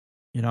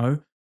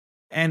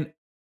 And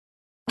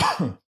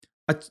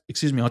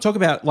excuse me, I talk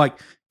about like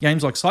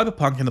games like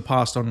Cyberpunk in the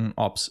past on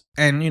Ops,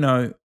 and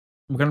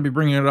we're going to be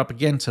bringing it up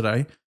again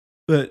today.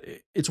 But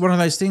it's one of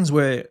those things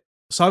where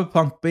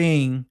Cyberpunk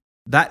being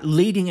that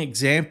leading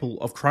example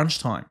of crunch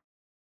time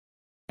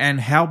and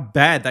how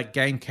bad that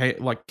game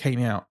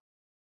came out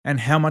and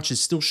how much it's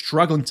still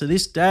struggling to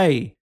this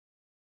day.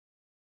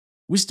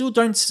 We still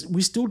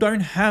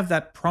don't have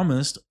that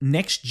promised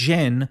next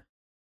gen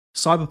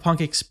Cyberpunk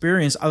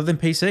experience other than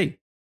PC.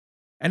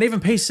 And even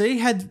PC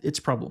had its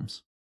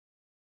problems.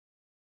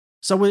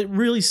 So we're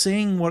really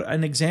seeing what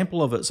an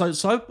example of it.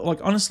 So like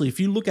honestly,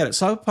 if you look at it,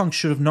 Cyberpunk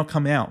should have not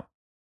come out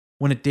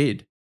when it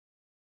did.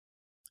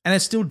 And it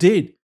still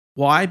did.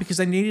 Why? Because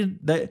they needed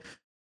that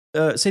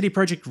CD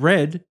Projekt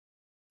Red,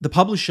 the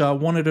publisher,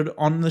 wanted it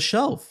on the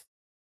shelf.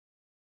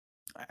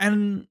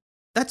 And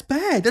that's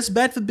bad. That's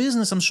bad for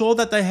business. I'm sure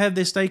that they have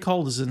their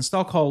stakeholders and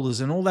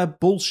stockholders and all that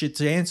bullshit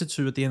to answer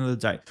to at the end of the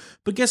day.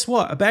 But guess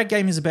what? A bad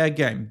game is a bad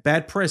game.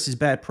 Bad press is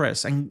bad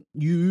press. And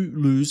you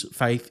lose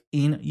faith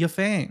in your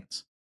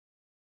fans.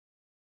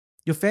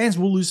 Your fans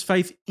will lose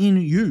faith in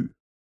you.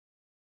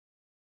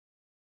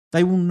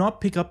 They will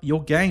not pick up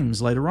your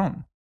games later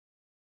on.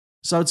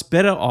 So it's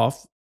better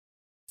off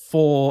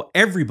for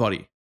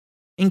everybody,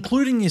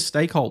 including your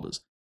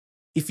stakeholders,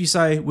 if you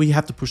say, we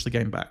have to push the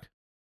game back.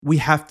 We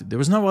have to. There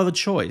was no other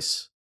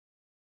choice.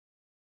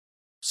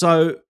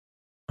 So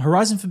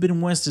Horizon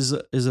Forbidden West is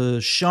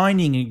a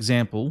shining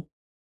example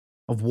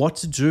of what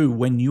to do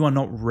when you are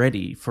not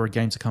ready for a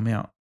game to come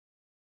out.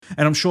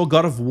 And I'm sure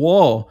God of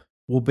War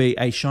will be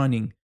a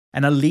shining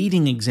and a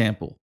leading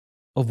example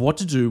of what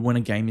to do when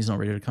a game is not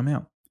ready to come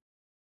out.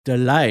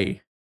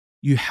 Delay.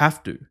 You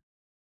have to.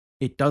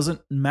 It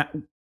doesn't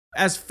matter.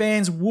 As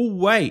fans, we'll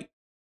wait.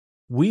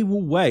 We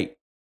will wait.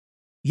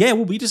 Yeah,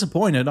 we'll be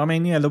disappointed. I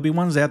mean, there'll be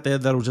ones out there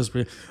that'll just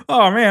be,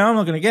 oh man, I'm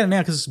not going to get it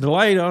now because it's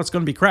delayed. Oh, it's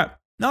going to be crap.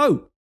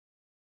 No.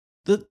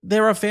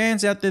 There are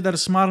fans out there that are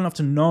smart enough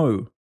to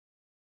know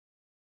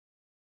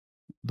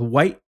the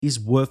wait is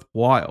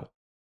worthwhile.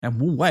 And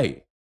we'll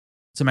wait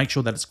to make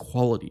sure that it's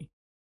quality.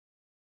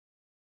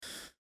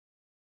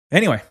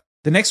 Anyway,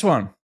 the next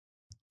one.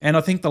 And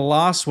I think the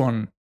last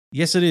one,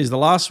 yes it is, the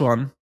last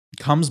one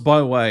comes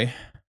by way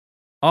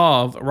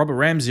of Robert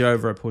Ramsey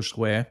over at Push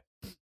Square.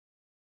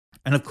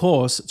 And of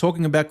course,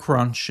 talking about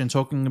crunch and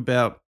talking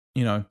about,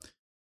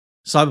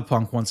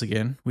 Cyberpunk once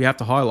again, we have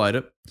to highlight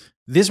it.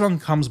 This one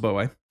comes by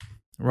way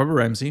Robert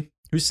Ramsey,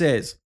 who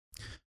says,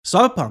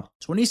 Cyberpunk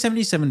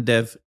 2077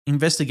 dev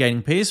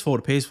investigating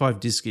PS4 to PS5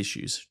 disc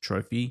issues,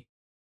 trophy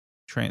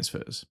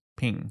transfers,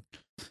 ping.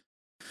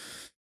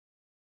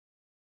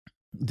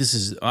 This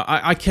is,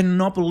 I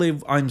cannot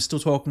believe I'm still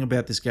talking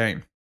about this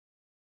game.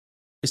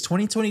 It's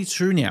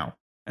 2022 now,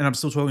 and I'm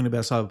still talking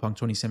about Cyberpunk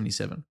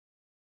 2077.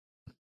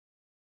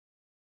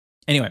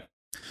 Anyway,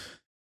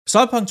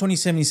 Cyberpunk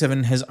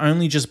 2077 has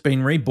only just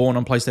been reborn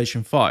on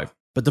PlayStation 5,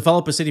 but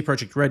developer CD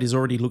Projekt Red is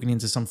already looking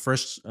into some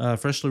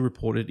freshly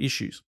reported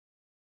issues.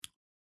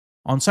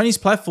 On Sony's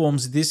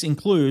platforms, this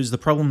includes the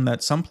problem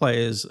that some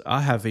players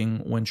are having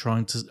when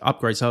trying to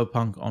upgrade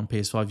Cyberpunk on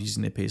PS5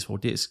 using their PS4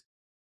 disc.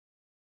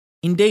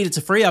 Indeed, it's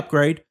a free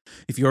upgrade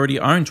if you already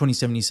own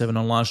 2077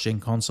 on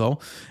last-gen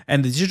console,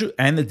 and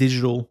the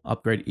digital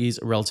upgrade is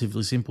a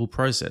relatively simple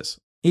process.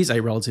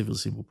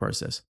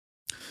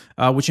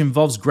 which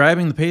involves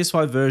grabbing the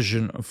PS5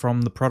 version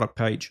from the product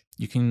page.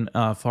 You can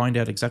find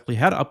out exactly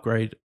how to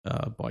upgrade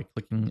by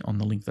clicking on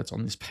the link that's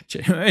on this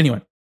page.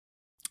 Anyway,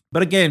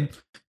 but again,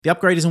 the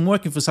upgrade isn't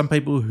working for some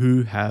people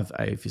who have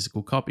a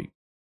physical copy.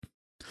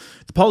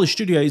 The Polish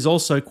studio is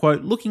also,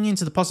 quote, looking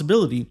into the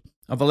possibility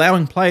of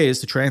allowing players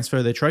to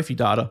transfer their trophy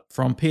data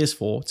from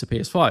PS4 to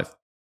PS5,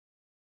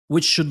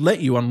 which should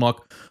let you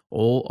unlock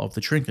all of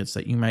the trinkets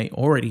that you may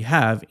already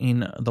have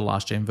in the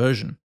last-gen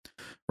version.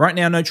 Right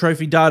now, no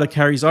trophy data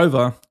carries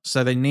over,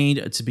 so they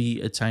need to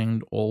be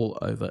attained all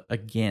over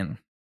again.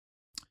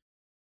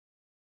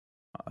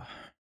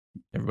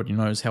 Everybody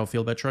knows how I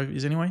feel about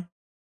trophies anyway.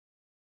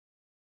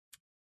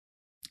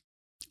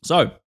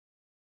 So,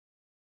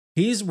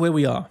 here's where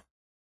we are.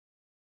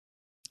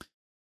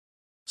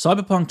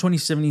 Cyberpunk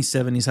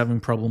 2077 is having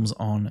problems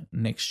on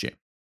next gen.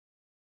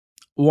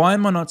 Why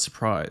am I not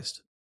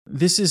surprised?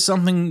 This is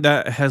something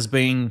that has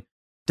been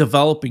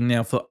developing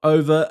now for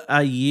over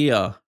a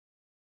year.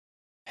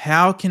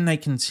 How can they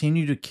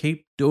continue to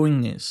keep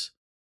doing this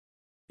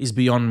is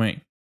beyond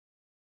me.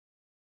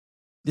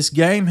 This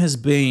game has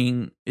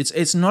been,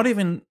 it's not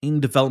even in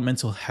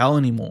developmental hell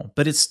anymore,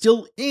 but it's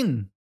still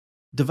in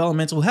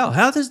developmental hell.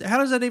 How does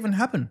that even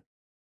happen?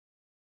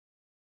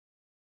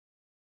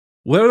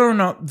 Whether or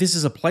not this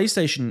is a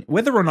PlayStation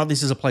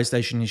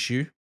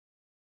issue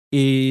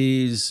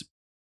is,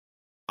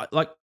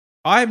 like,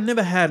 I've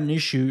never had an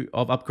issue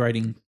of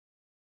upgrading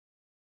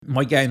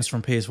my games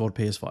from PS4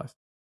 to PS5.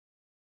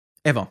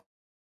 Ever.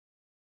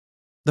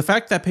 The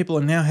fact that people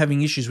are now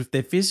having issues with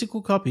their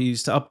physical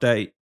copies to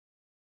update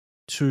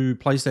to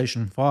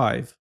PlayStation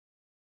 5,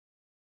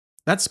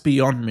 that's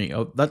beyond me.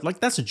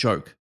 That's a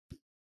joke.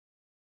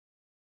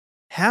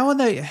 How are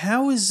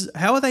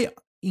they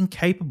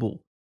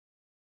incapable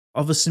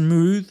of a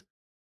smooth,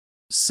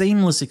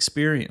 seamless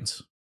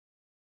experience?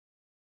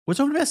 We're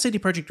talking about CD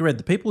Projekt Red,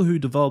 the people who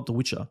developed The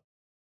Witcher.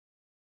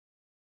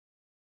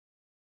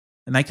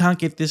 And they can't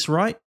get this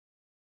right?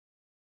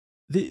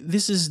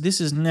 This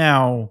is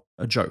now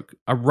a joke,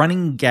 a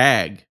running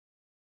gag.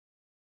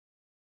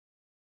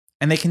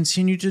 And they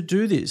continue to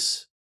do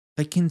this.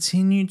 The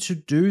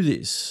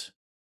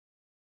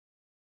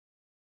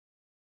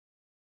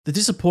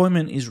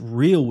disappointment is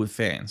real with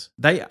fans.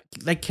 They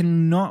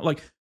cannot,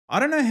 like, I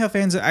don't know how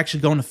fans are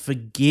actually going to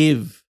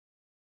forgive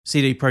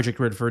CD Projekt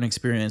Red for an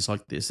experience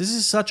like this. This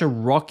is such a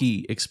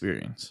rocky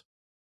experience.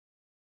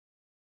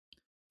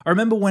 I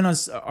remember when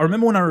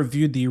I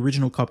reviewed the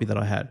original copy that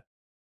I had,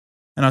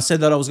 and I said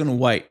that I was going to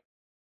wait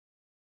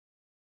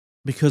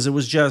because it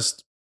was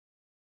just,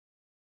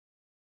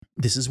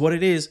 this is what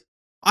it is.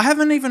 I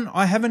haven't even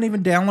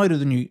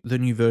downloaded the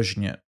new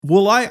version yet.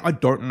 Will I? I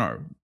don't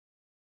know.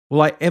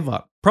 Will I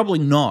ever? Probably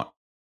not.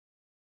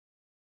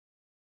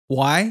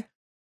 Why?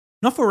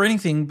 Not for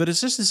anything, but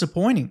it's just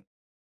disappointing.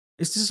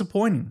 It's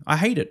disappointing. I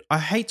hate it. I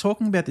hate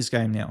talking about this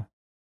game now.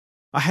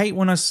 I hate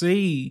when I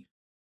see,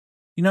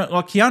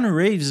 like Keanu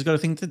Reeves has got to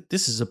think that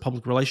this is a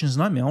public relations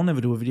nightmare. I'll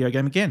never do a video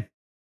game again.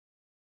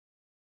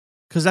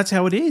 Because that's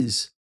how it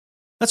is.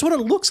 That's what it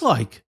looks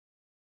like.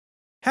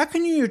 How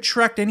can you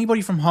attract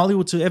anybody from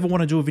Hollywood to ever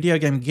want to do a video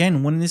game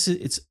again when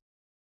it's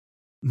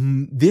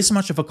this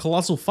much of a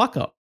colossal fuck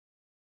up?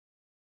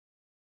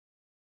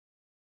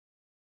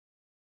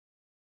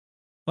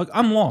 Like,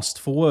 I'm lost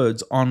for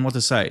words on what to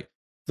say.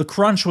 The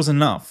crunch was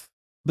enough,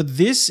 but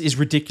this is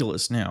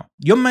ridiculous now.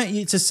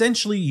 It's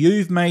essentially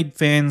you've made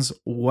fans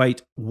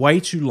wait way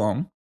too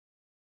long.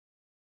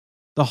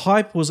 The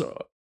hype was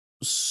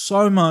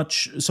so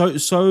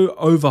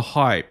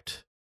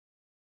overhyped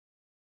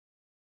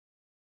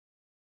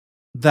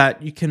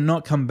that you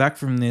cannot come back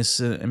from this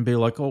and be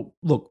like, oh,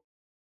 look,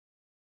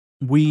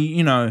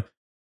 we're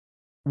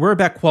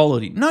about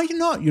quality. No, you're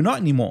not. You're not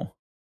anymore.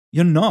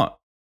 You're not.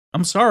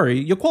 I'm sorry.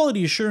 Your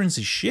quality assurance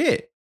is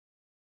shit.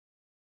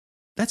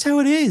 That's how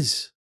it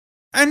is.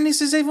 And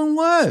this is even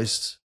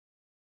worse.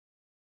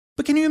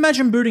 But can you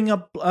imagine booting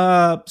up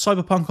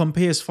Cyberpunk on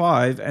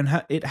PS5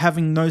 and it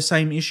having those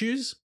same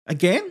issues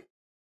again?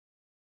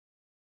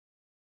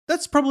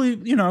 That's probably,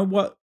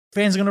 what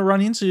fans are going to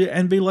run into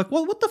and be like,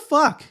 well, what the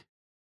fuck?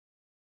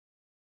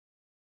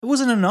 It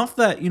wasn't enough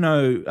that,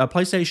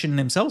 PlayStation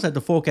themselves had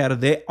to fork out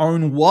of their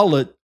own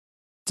wallet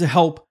to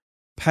help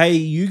pay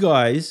you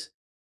guys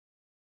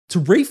to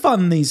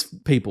refund these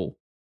people.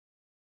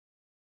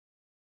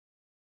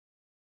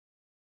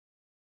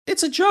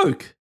 It's a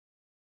joke.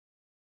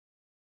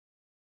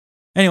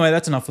 Anyway,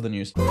 that's enough for the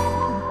news.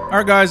 All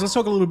right, guys, let's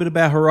talk a little bit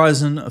about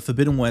Horizon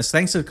Forbidden West.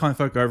 Thanks to the kind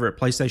folk over at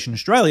PlayStation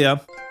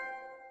Australia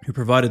who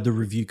provided the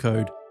review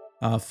code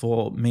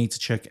for me to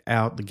check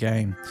out the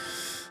game.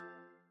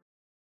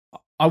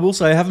 I will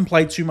say I haven't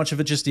played too much of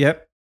it just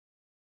yet,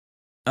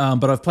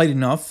 but I've played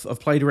enough. I've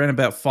played around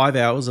about 5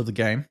 hours of the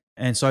game,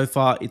 and so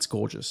far it's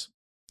gorgeous.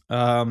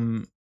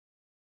 I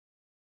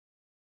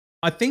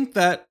think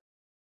that,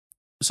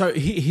 so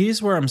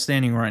here's where I'm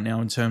standing right now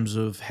in terms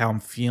of how I'm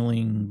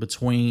feeling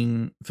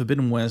between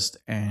Forbidden West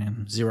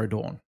and Zero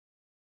Dawn.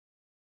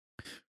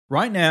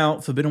 Right now,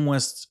 Forbidden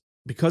West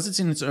because it's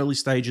in its early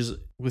stages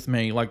with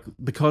me, like,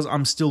 because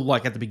I'm still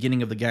like at the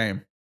beginning of the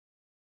game,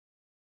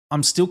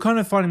 I'm still kind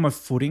of finding my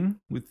footing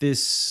with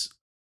this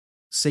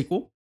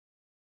sequel.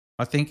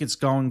 I think it's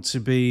going to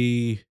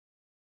be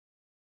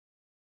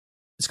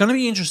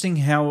interesting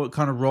how it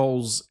kind of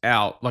rolls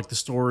out, like the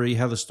story,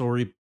 how the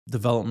story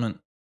development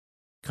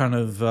kind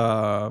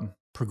of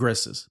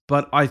progresses.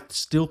 But I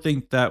still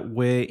think that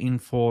we're in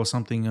for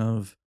something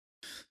of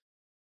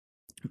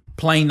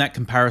playing that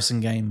comparison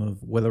game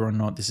of whether or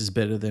not this is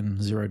better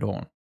than Zero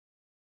Dawn.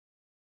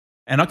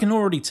 And I can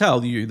already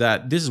tell you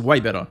that this is way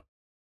better.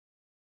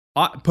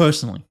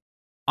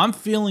 I'm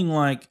feeling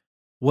like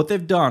what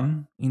they've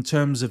done in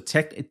terms of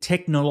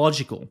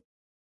technological.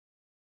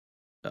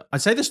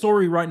 I'd say the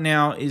story right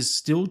now is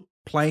still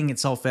playing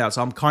itself out.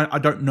 So I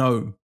don't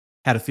know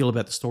how to feel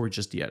about the story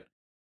just yet.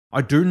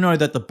 I do know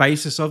that the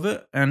basis of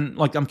it, and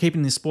like I'm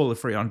keeping this spoiler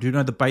free, I do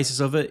know the basis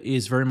of it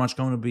is very much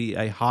going to be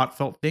a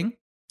heartfelt thing,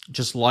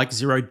 just like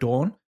Zero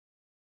Dawn.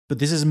 But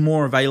this is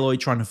more of Aloy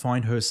trying to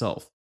find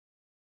herself,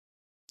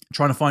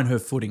 trying to find her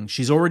footing.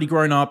 She's already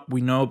grown up.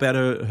 We know about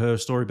her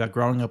story about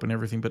growing up and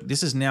everything, but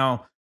this is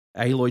now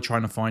Aloy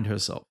trying to find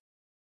herself.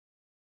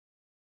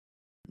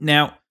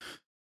 Now,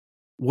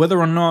 whether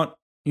or not,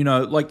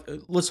 like,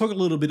 let's talk a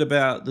little bit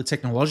about the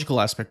technological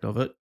aspect of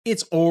it.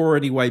 It's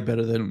already way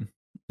better than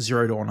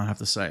Zero Dawn, I have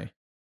to say.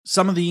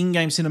 Some of the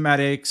in-game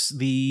cinematics,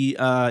 the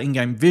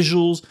in-game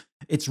visuals,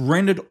 it's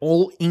rendered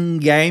all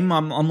in-game.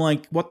 I'm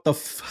like, what the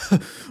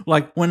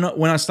like, when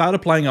I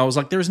started playing, I was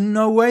like, there's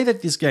no way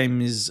that this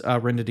game is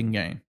rendered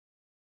in-game.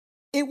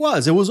 It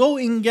was all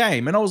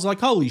in-game, and I was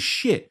like, holy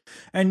shit.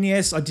 And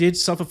yes, I did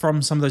suffer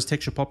from some of those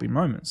texture popping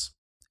moments.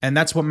 And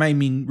that's what made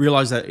me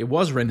realize that it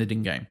was rendered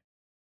in-game.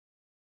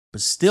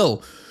 But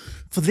still,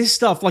 for this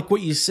stuff, like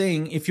what you're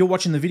seeing, if you're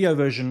watching the video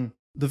version,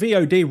 the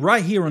VOD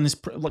right here on this,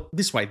 like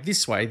this way, there,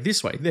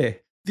 this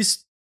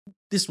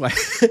way,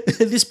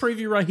 this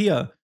preview right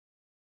here,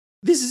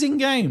 this is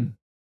in-game.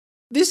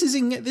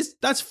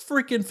 That's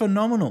freaking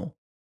phenomenal.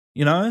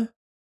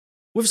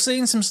 We've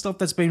seen some stuff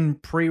that's been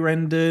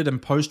pre-rendered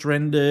and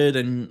post-rendered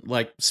and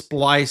like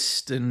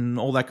spliced and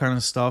all that kind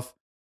of stuff.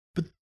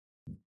 But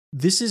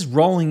this is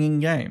rolling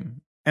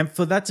in-game. And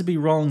for that to be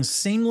rolling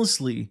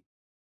seamlessly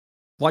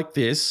like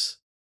this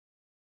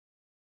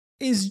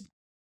is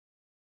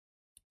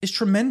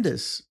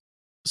tremendous.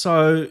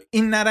 So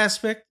in that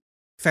aspect,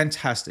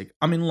 fantastic.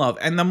 I'm in love.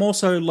 And I'm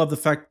also love the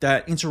fact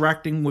that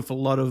interacting with a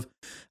lot of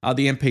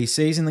the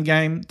NPCs in the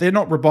game, they're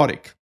not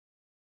robotic.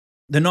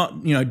 They're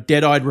not,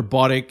 dead-eyed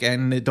robotic,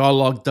 and the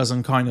dialogue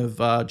doesn't kind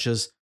of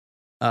just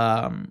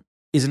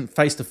isn't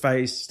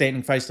face-to-face,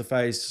 standing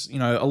face-to-face.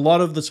 A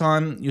lot of the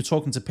time you're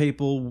talking to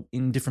people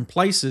in different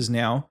places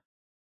now,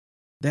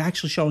 they're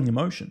actually showing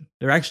emotion.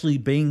 They're actually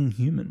being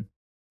human.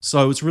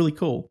 So it's really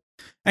cool.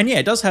 And yeah,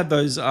 it does have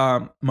those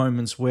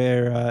moments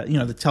where,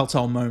 the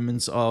telltale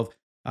moments of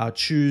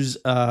choose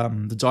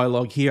the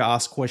dialogue here,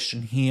 ask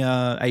question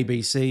here,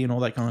 ABC, and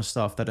all that kind of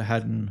stuff that it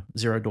had in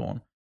Zero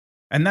Dawn.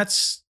 And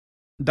that's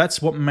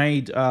what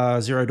made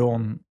Zero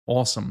Dawn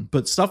awesome.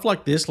 But stuff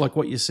like this, like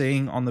what you're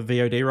seeing on the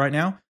VOD right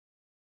now,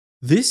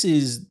 this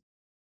is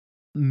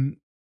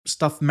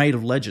stuff made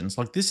of legends.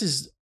 Like, this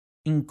is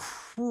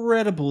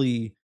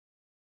incredibly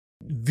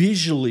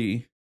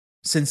visually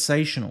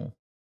sensational.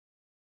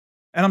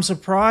 And I'm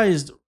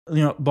surprised,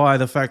 by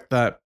the fact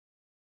that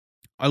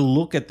I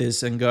look at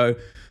this and go,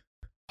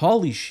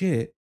 holy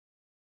shit,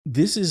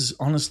 this is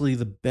honestly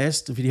the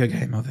best video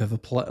game I've ever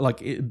played.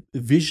 Like,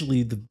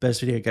 visually the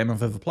best video game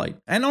I've ever played.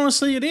 And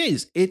honestly, it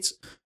is. It's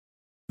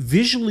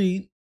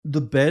visually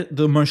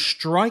the most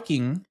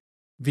striking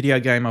video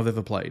game I've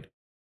ever played.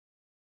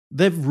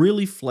 They've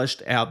really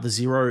fleshed out the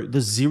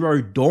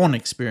Zero Dawn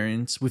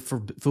experience with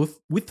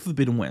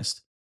Forbidden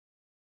West.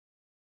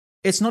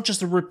 It's not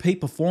just a repeat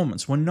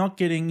performance. We're not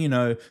getting,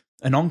 an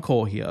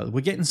encore here.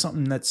 We're getting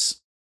something that's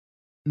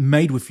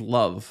made with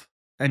love.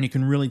 And you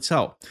can really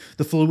tell.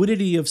 The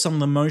fluidity of some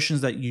of the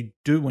motions that you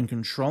do when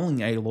controlling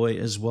Aloy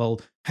as well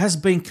has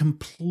been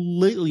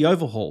completely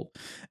overhauled.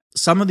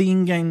 Some of the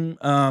in-game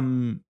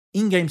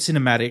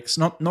cinematics,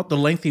 not the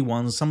lengthy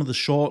ones, some of the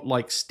short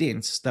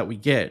stints that we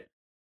get,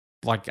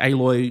 like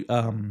Aloy,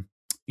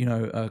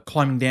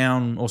 climbing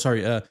down, or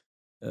sorry,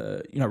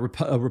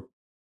 rappelling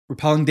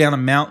down a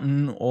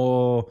mountain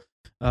or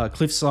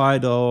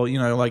cliffside, or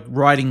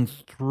riding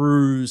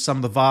through some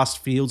of the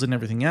vast fields and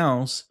everything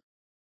else.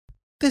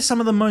 They're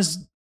some of the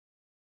most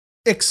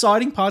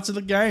exciting parts of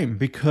the game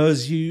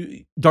because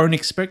you don't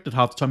expect it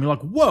half the time. You're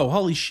like, whoa,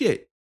 holy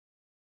shit.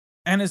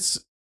 And it's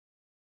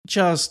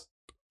just,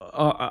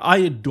 I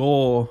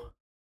adore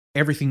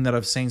everything that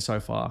I've seen so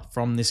far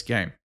from this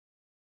game.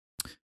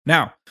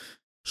 Now,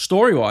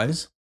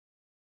 story-wise,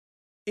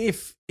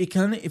 if it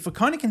kind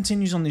of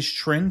continues on this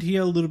trend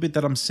here a little bit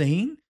that I'm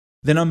seeing,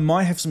 then I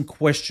might have some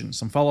questions,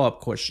 some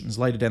follow-up questions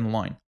later down the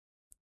line.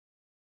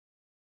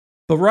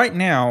 But right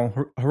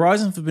now,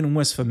 Horizon Forbidden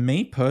West, for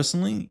me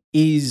personally,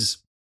 is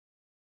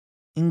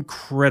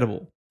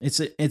incredible.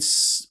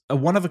 It's a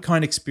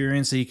one-of-a-kind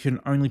experience that you can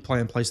only play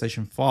on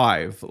PlayStation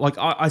 5. Like,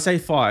 I say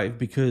 5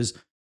 because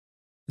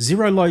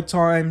zero load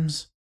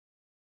times.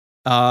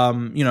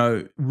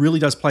 Really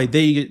does play.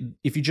 There,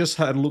 if you just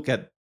had a look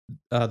at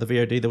the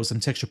VOD, there was some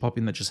texture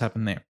popping that just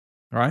happened there.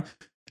 All right.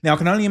 Now I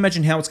can only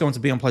imagine how it's going to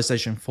be on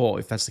PlayStation 4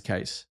 if that's the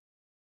case,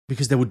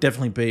 because there would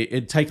definitely be.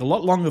 It'd take a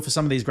lot longer for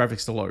some of these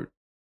graphics to load.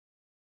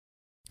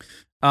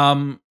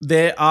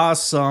 There are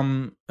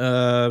some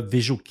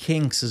visual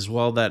kinks as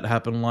well that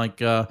happen,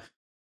 like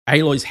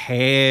Aloy's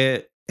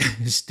hair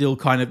is still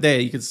kind of there.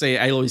 You can see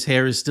Aloy's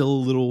hair is still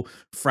a little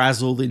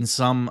frazzled in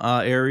some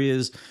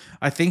areas.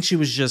 I think she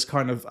was just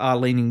kind of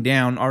leaning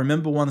down. I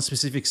remember one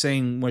specific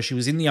scene where she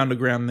was in the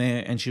underground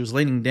there and she was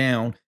leaning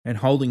down and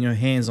holding her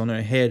hands on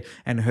her head,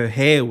 and her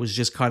hair was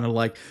just kind of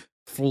like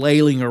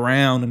flailing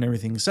around and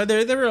everything. So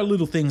there are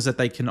little things that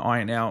they can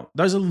iron out.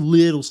 Those are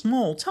little,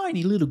 small,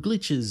 tiny little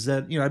glitches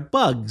that,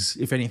 bugs,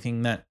 if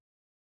anything, that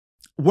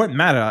won't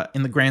matter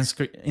in the grand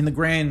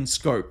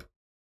scope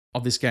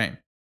of this game.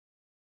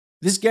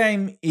 This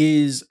game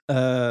is,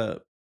 a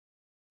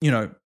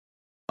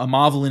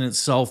marvel in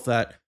itself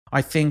that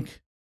I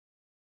think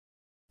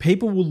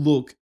people will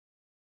look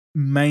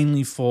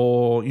mainly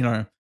for,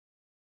 the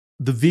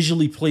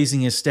visually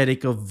pleasing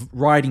aesthetic of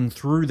riding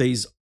through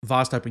these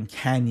vast open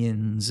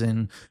canyons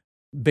and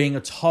being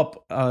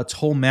atop a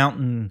tall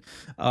mountain,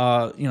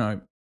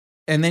 and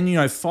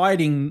then,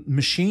 fighting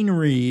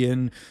machinery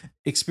and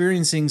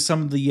experiencing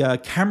some of the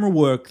camera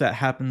work that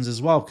happens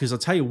as well. Because I'll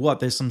tell you what,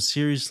 there's some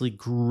seriously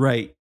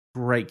great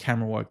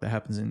camera work that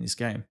happens in this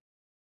game.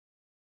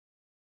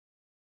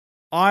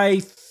 I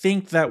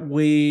think that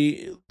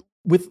with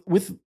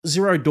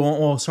Zero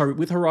Dawn,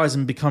 with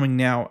Horizon becoming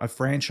now a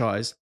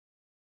franchise,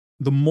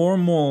 the more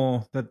and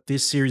more that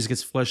this series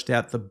gets fleshed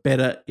out, the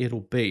better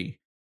it'll be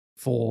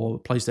for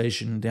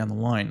PlayStation down the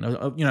line.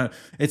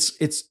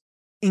 It's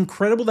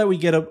incredible that we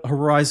get a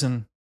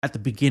Horizon at the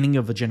beginning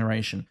of a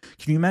generation.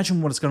 Can you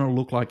imagine what it's going to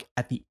look like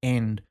at the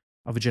end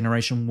of a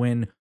generation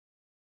when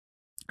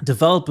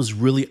developers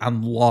really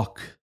unlock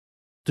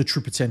the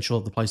true potential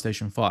of the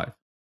PlayStation 5?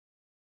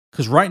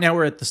 Because right now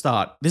we're at the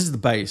start. This is the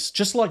base.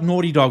 Just like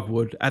Naughty Dog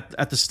would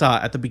at the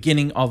start, at the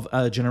beginning of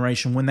a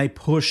generation, when they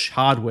push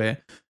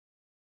hardware,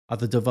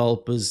 other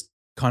developers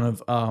kind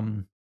of, I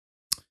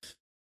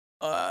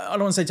don't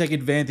want to say take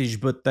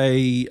advantage, but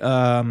they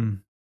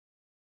kind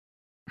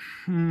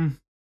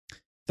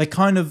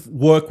of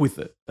work with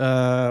it.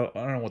 I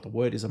don't know what the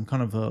word is. I'm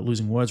kind of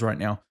losing words right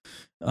now.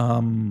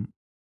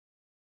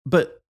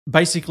 But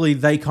basically,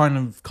 they kind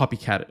of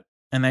copycat it.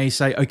 And they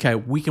say, okay,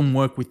 we can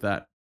work with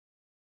that.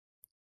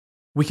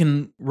 We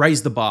can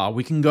raise the bar.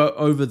 We can go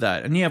over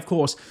that. And yeah, of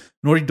course,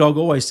 Naughty Dog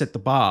always set the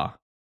bar.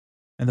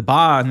 And the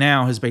bar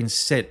now has been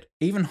set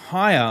even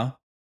higher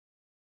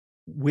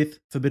with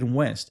Forbidden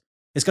West.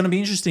 It's going to be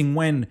interesting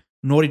when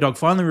Naughty Dog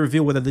finally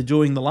reveal whether they're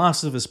doing The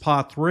Last of Us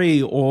Part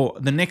 3 or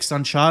the next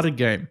Uncharted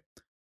game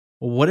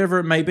or whatever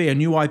it may be, a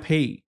new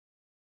IP.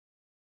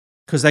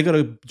 Because they got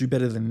to do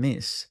better than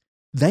this.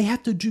 They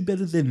have to do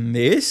better than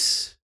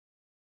this?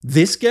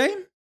 This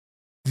game?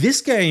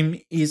 This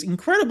game is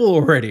incredible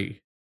already.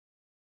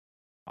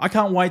 I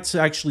can't wait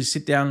to actually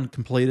sit down and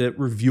complete it,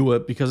 review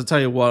it, because I tell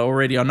you what,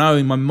 already I know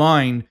in my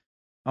mind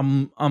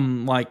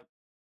I'm like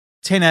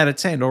 10 out of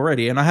 10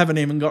 already, and I haven't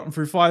even gotten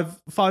through five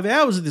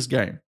hours of this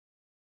game.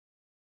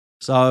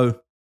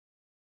 So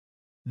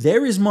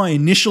there is my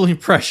initial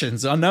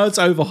impressions. I know it's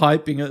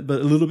overhyping it,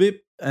 but a little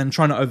bit, and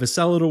trying to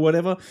oversell it or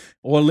whatever,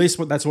 or at least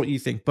that's what you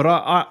think. But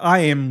I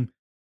am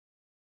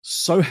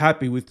so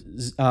happy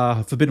with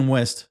Forbidden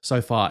West so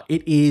far.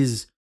 It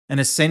is an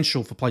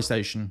essential for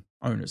PlayStation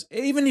owners.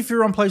 Even if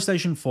you're on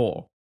PlayStation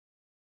 4,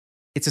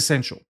 it's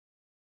essential.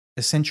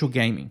 Essential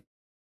gaming.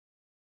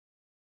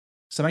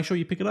 So make sure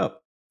you pick it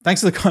up. Thanks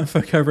to the kind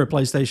folk over at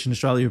PlayStation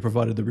Australia who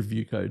provided the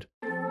review code.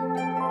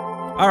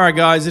 All right,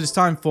 guys, it is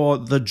time for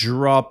the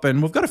drop,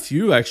 and we've got a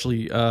few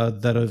actually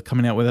that are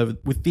coming out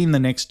within the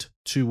next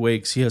 2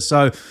 weeks here.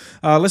 So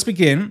let's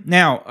begin.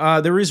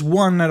 Now, there is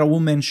one that I will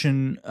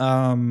mention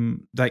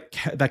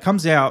that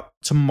comes out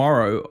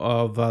tomorrow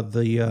of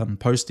the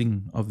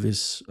posting of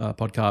this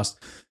podcast.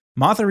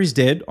 Martha is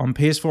Dead on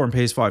PS4 and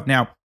PS5.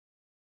 Now,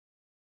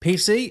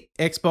 PC,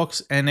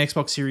 Xbox, and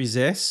Xbox Series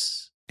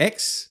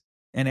X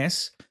and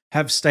S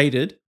have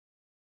stated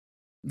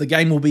the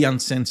game will be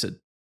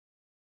uncensored.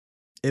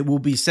 It will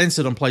be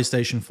censored on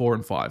PlayStation 4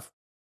 and 5.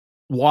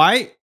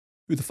 Why?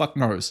 Who the fuck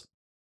knows?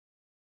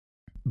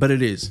 But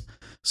it is.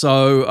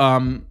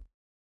 So,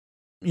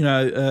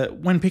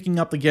 when picking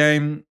up the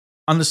game,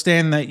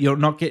 understand that you're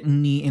not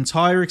getting the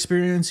entire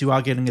experience. You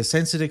are getting a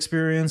censored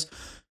experience.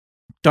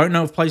 Don't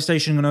know if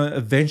PlayStation are going to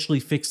eventually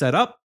fix that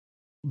up,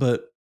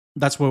 but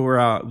that's where we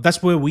are.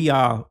 That's where we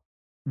are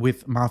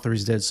with Martha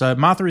is Dead. So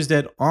Martha is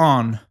Dead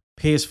on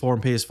PS4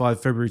 and PS5,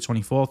 February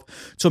 24th.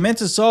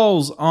 Tormented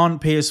Souls on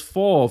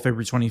PS4,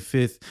 February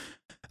 25th.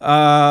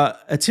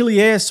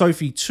 Atelier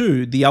Sophie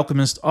 2, The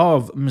Alchemist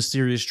of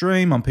Mysterious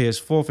Dream on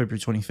PS4, February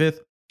 25th.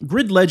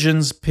 Grid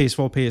Legends,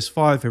 PS4,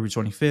 PS5, February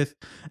 25th.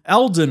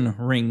 Elden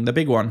Ring, the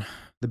big one.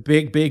 The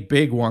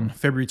big one,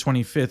 February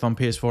 25th on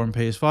PS4 and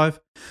PS5.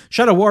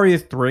 Shadow Warrior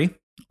 3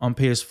 on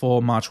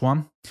PS4, March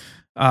 1.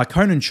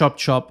 Conan Chop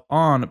Chop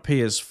on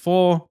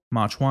PS4,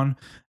 March 1.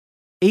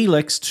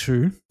 Elex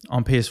 2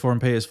 on PS4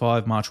 and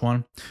PS5, March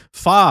 1.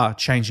 Far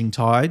Changing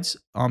Tides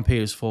on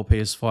PS4,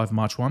 PS5,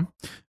 March 1.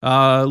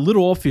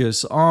 Little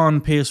Orpheus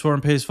on PS4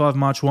 and PS5,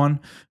 March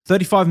 1.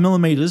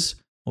 35mm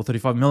or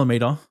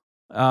 35mm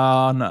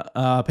on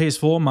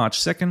PS4, March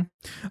 2nd.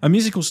 A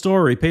Musical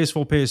Story,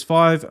 PS4,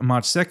 PS5,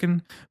 March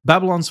 2nd.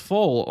 Babylon's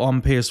Fall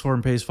on PS4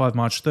 and PS5,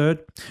 March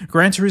 3rd.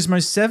 Gran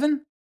Turismo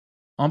 7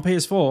 on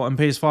PS4 and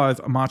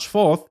PS5, March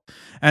 4th.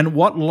 And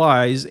What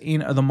Lies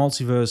in the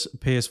Multiverse,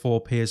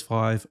 PS4,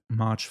 PS5,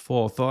 March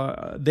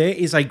 4th. There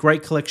is a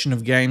great collection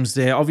of games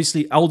there.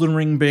 Obviously, Elden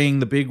Ring being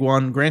the big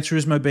one. Gran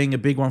Turismo being a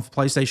big one for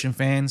PlayStation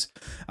fans.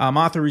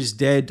 Martha is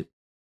Dead.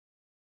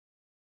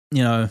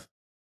 You know,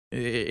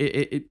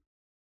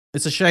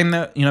 it's a shame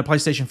that, you know,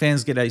 PlayStation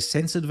fans get a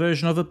censored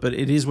version of it, but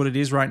it is what it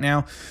is right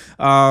now.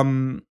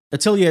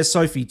 Atelier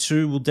Sophie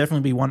 2 will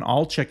definitely be one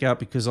I'll check out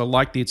because I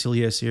like the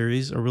Atelier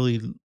series. I really...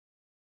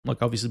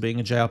 Like, obviously, being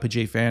a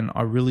JRPG fan,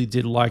 I really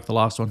did like the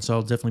last one, so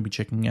I'll definitely be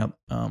checking out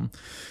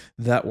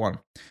that one.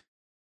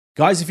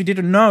 Guys, if you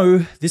didn't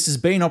know, this has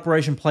been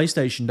Operation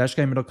PlayStation,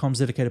 Gamer.com's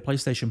dedicated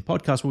PlayStation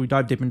podcast, where we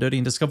dive deep and dirty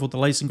and discover what the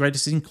latest and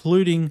greatest is,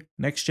 including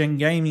next-gen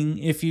gaming.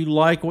 If you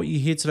like what you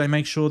hear today,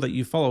 make sure that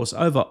you follow us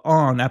over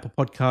on Apple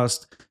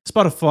Podcast,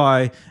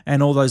 Spotify,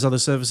 and all those other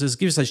services.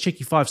 Give us those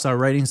cheeky 5-star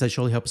ratings. They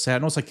surely help us out.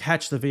 And also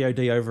catch the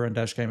VOD over on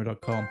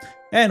Gamer.com.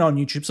 And on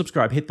YouTube,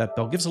 subscribe, hit that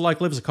bell, give us a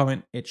like, leave us a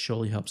comment. It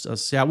surely helps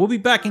us out. We'll be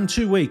back in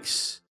 2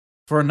 weeks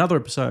for another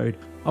episode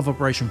of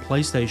Operation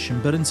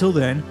PlayStation. But until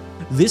then,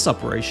 this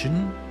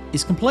operation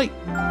is complete.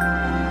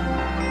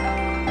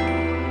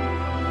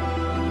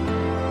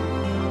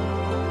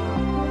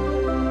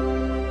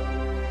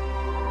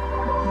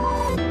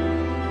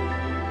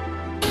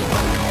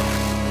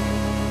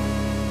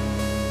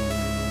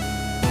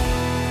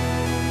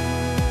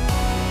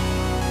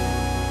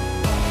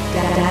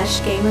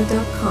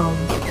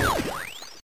 Gamer.com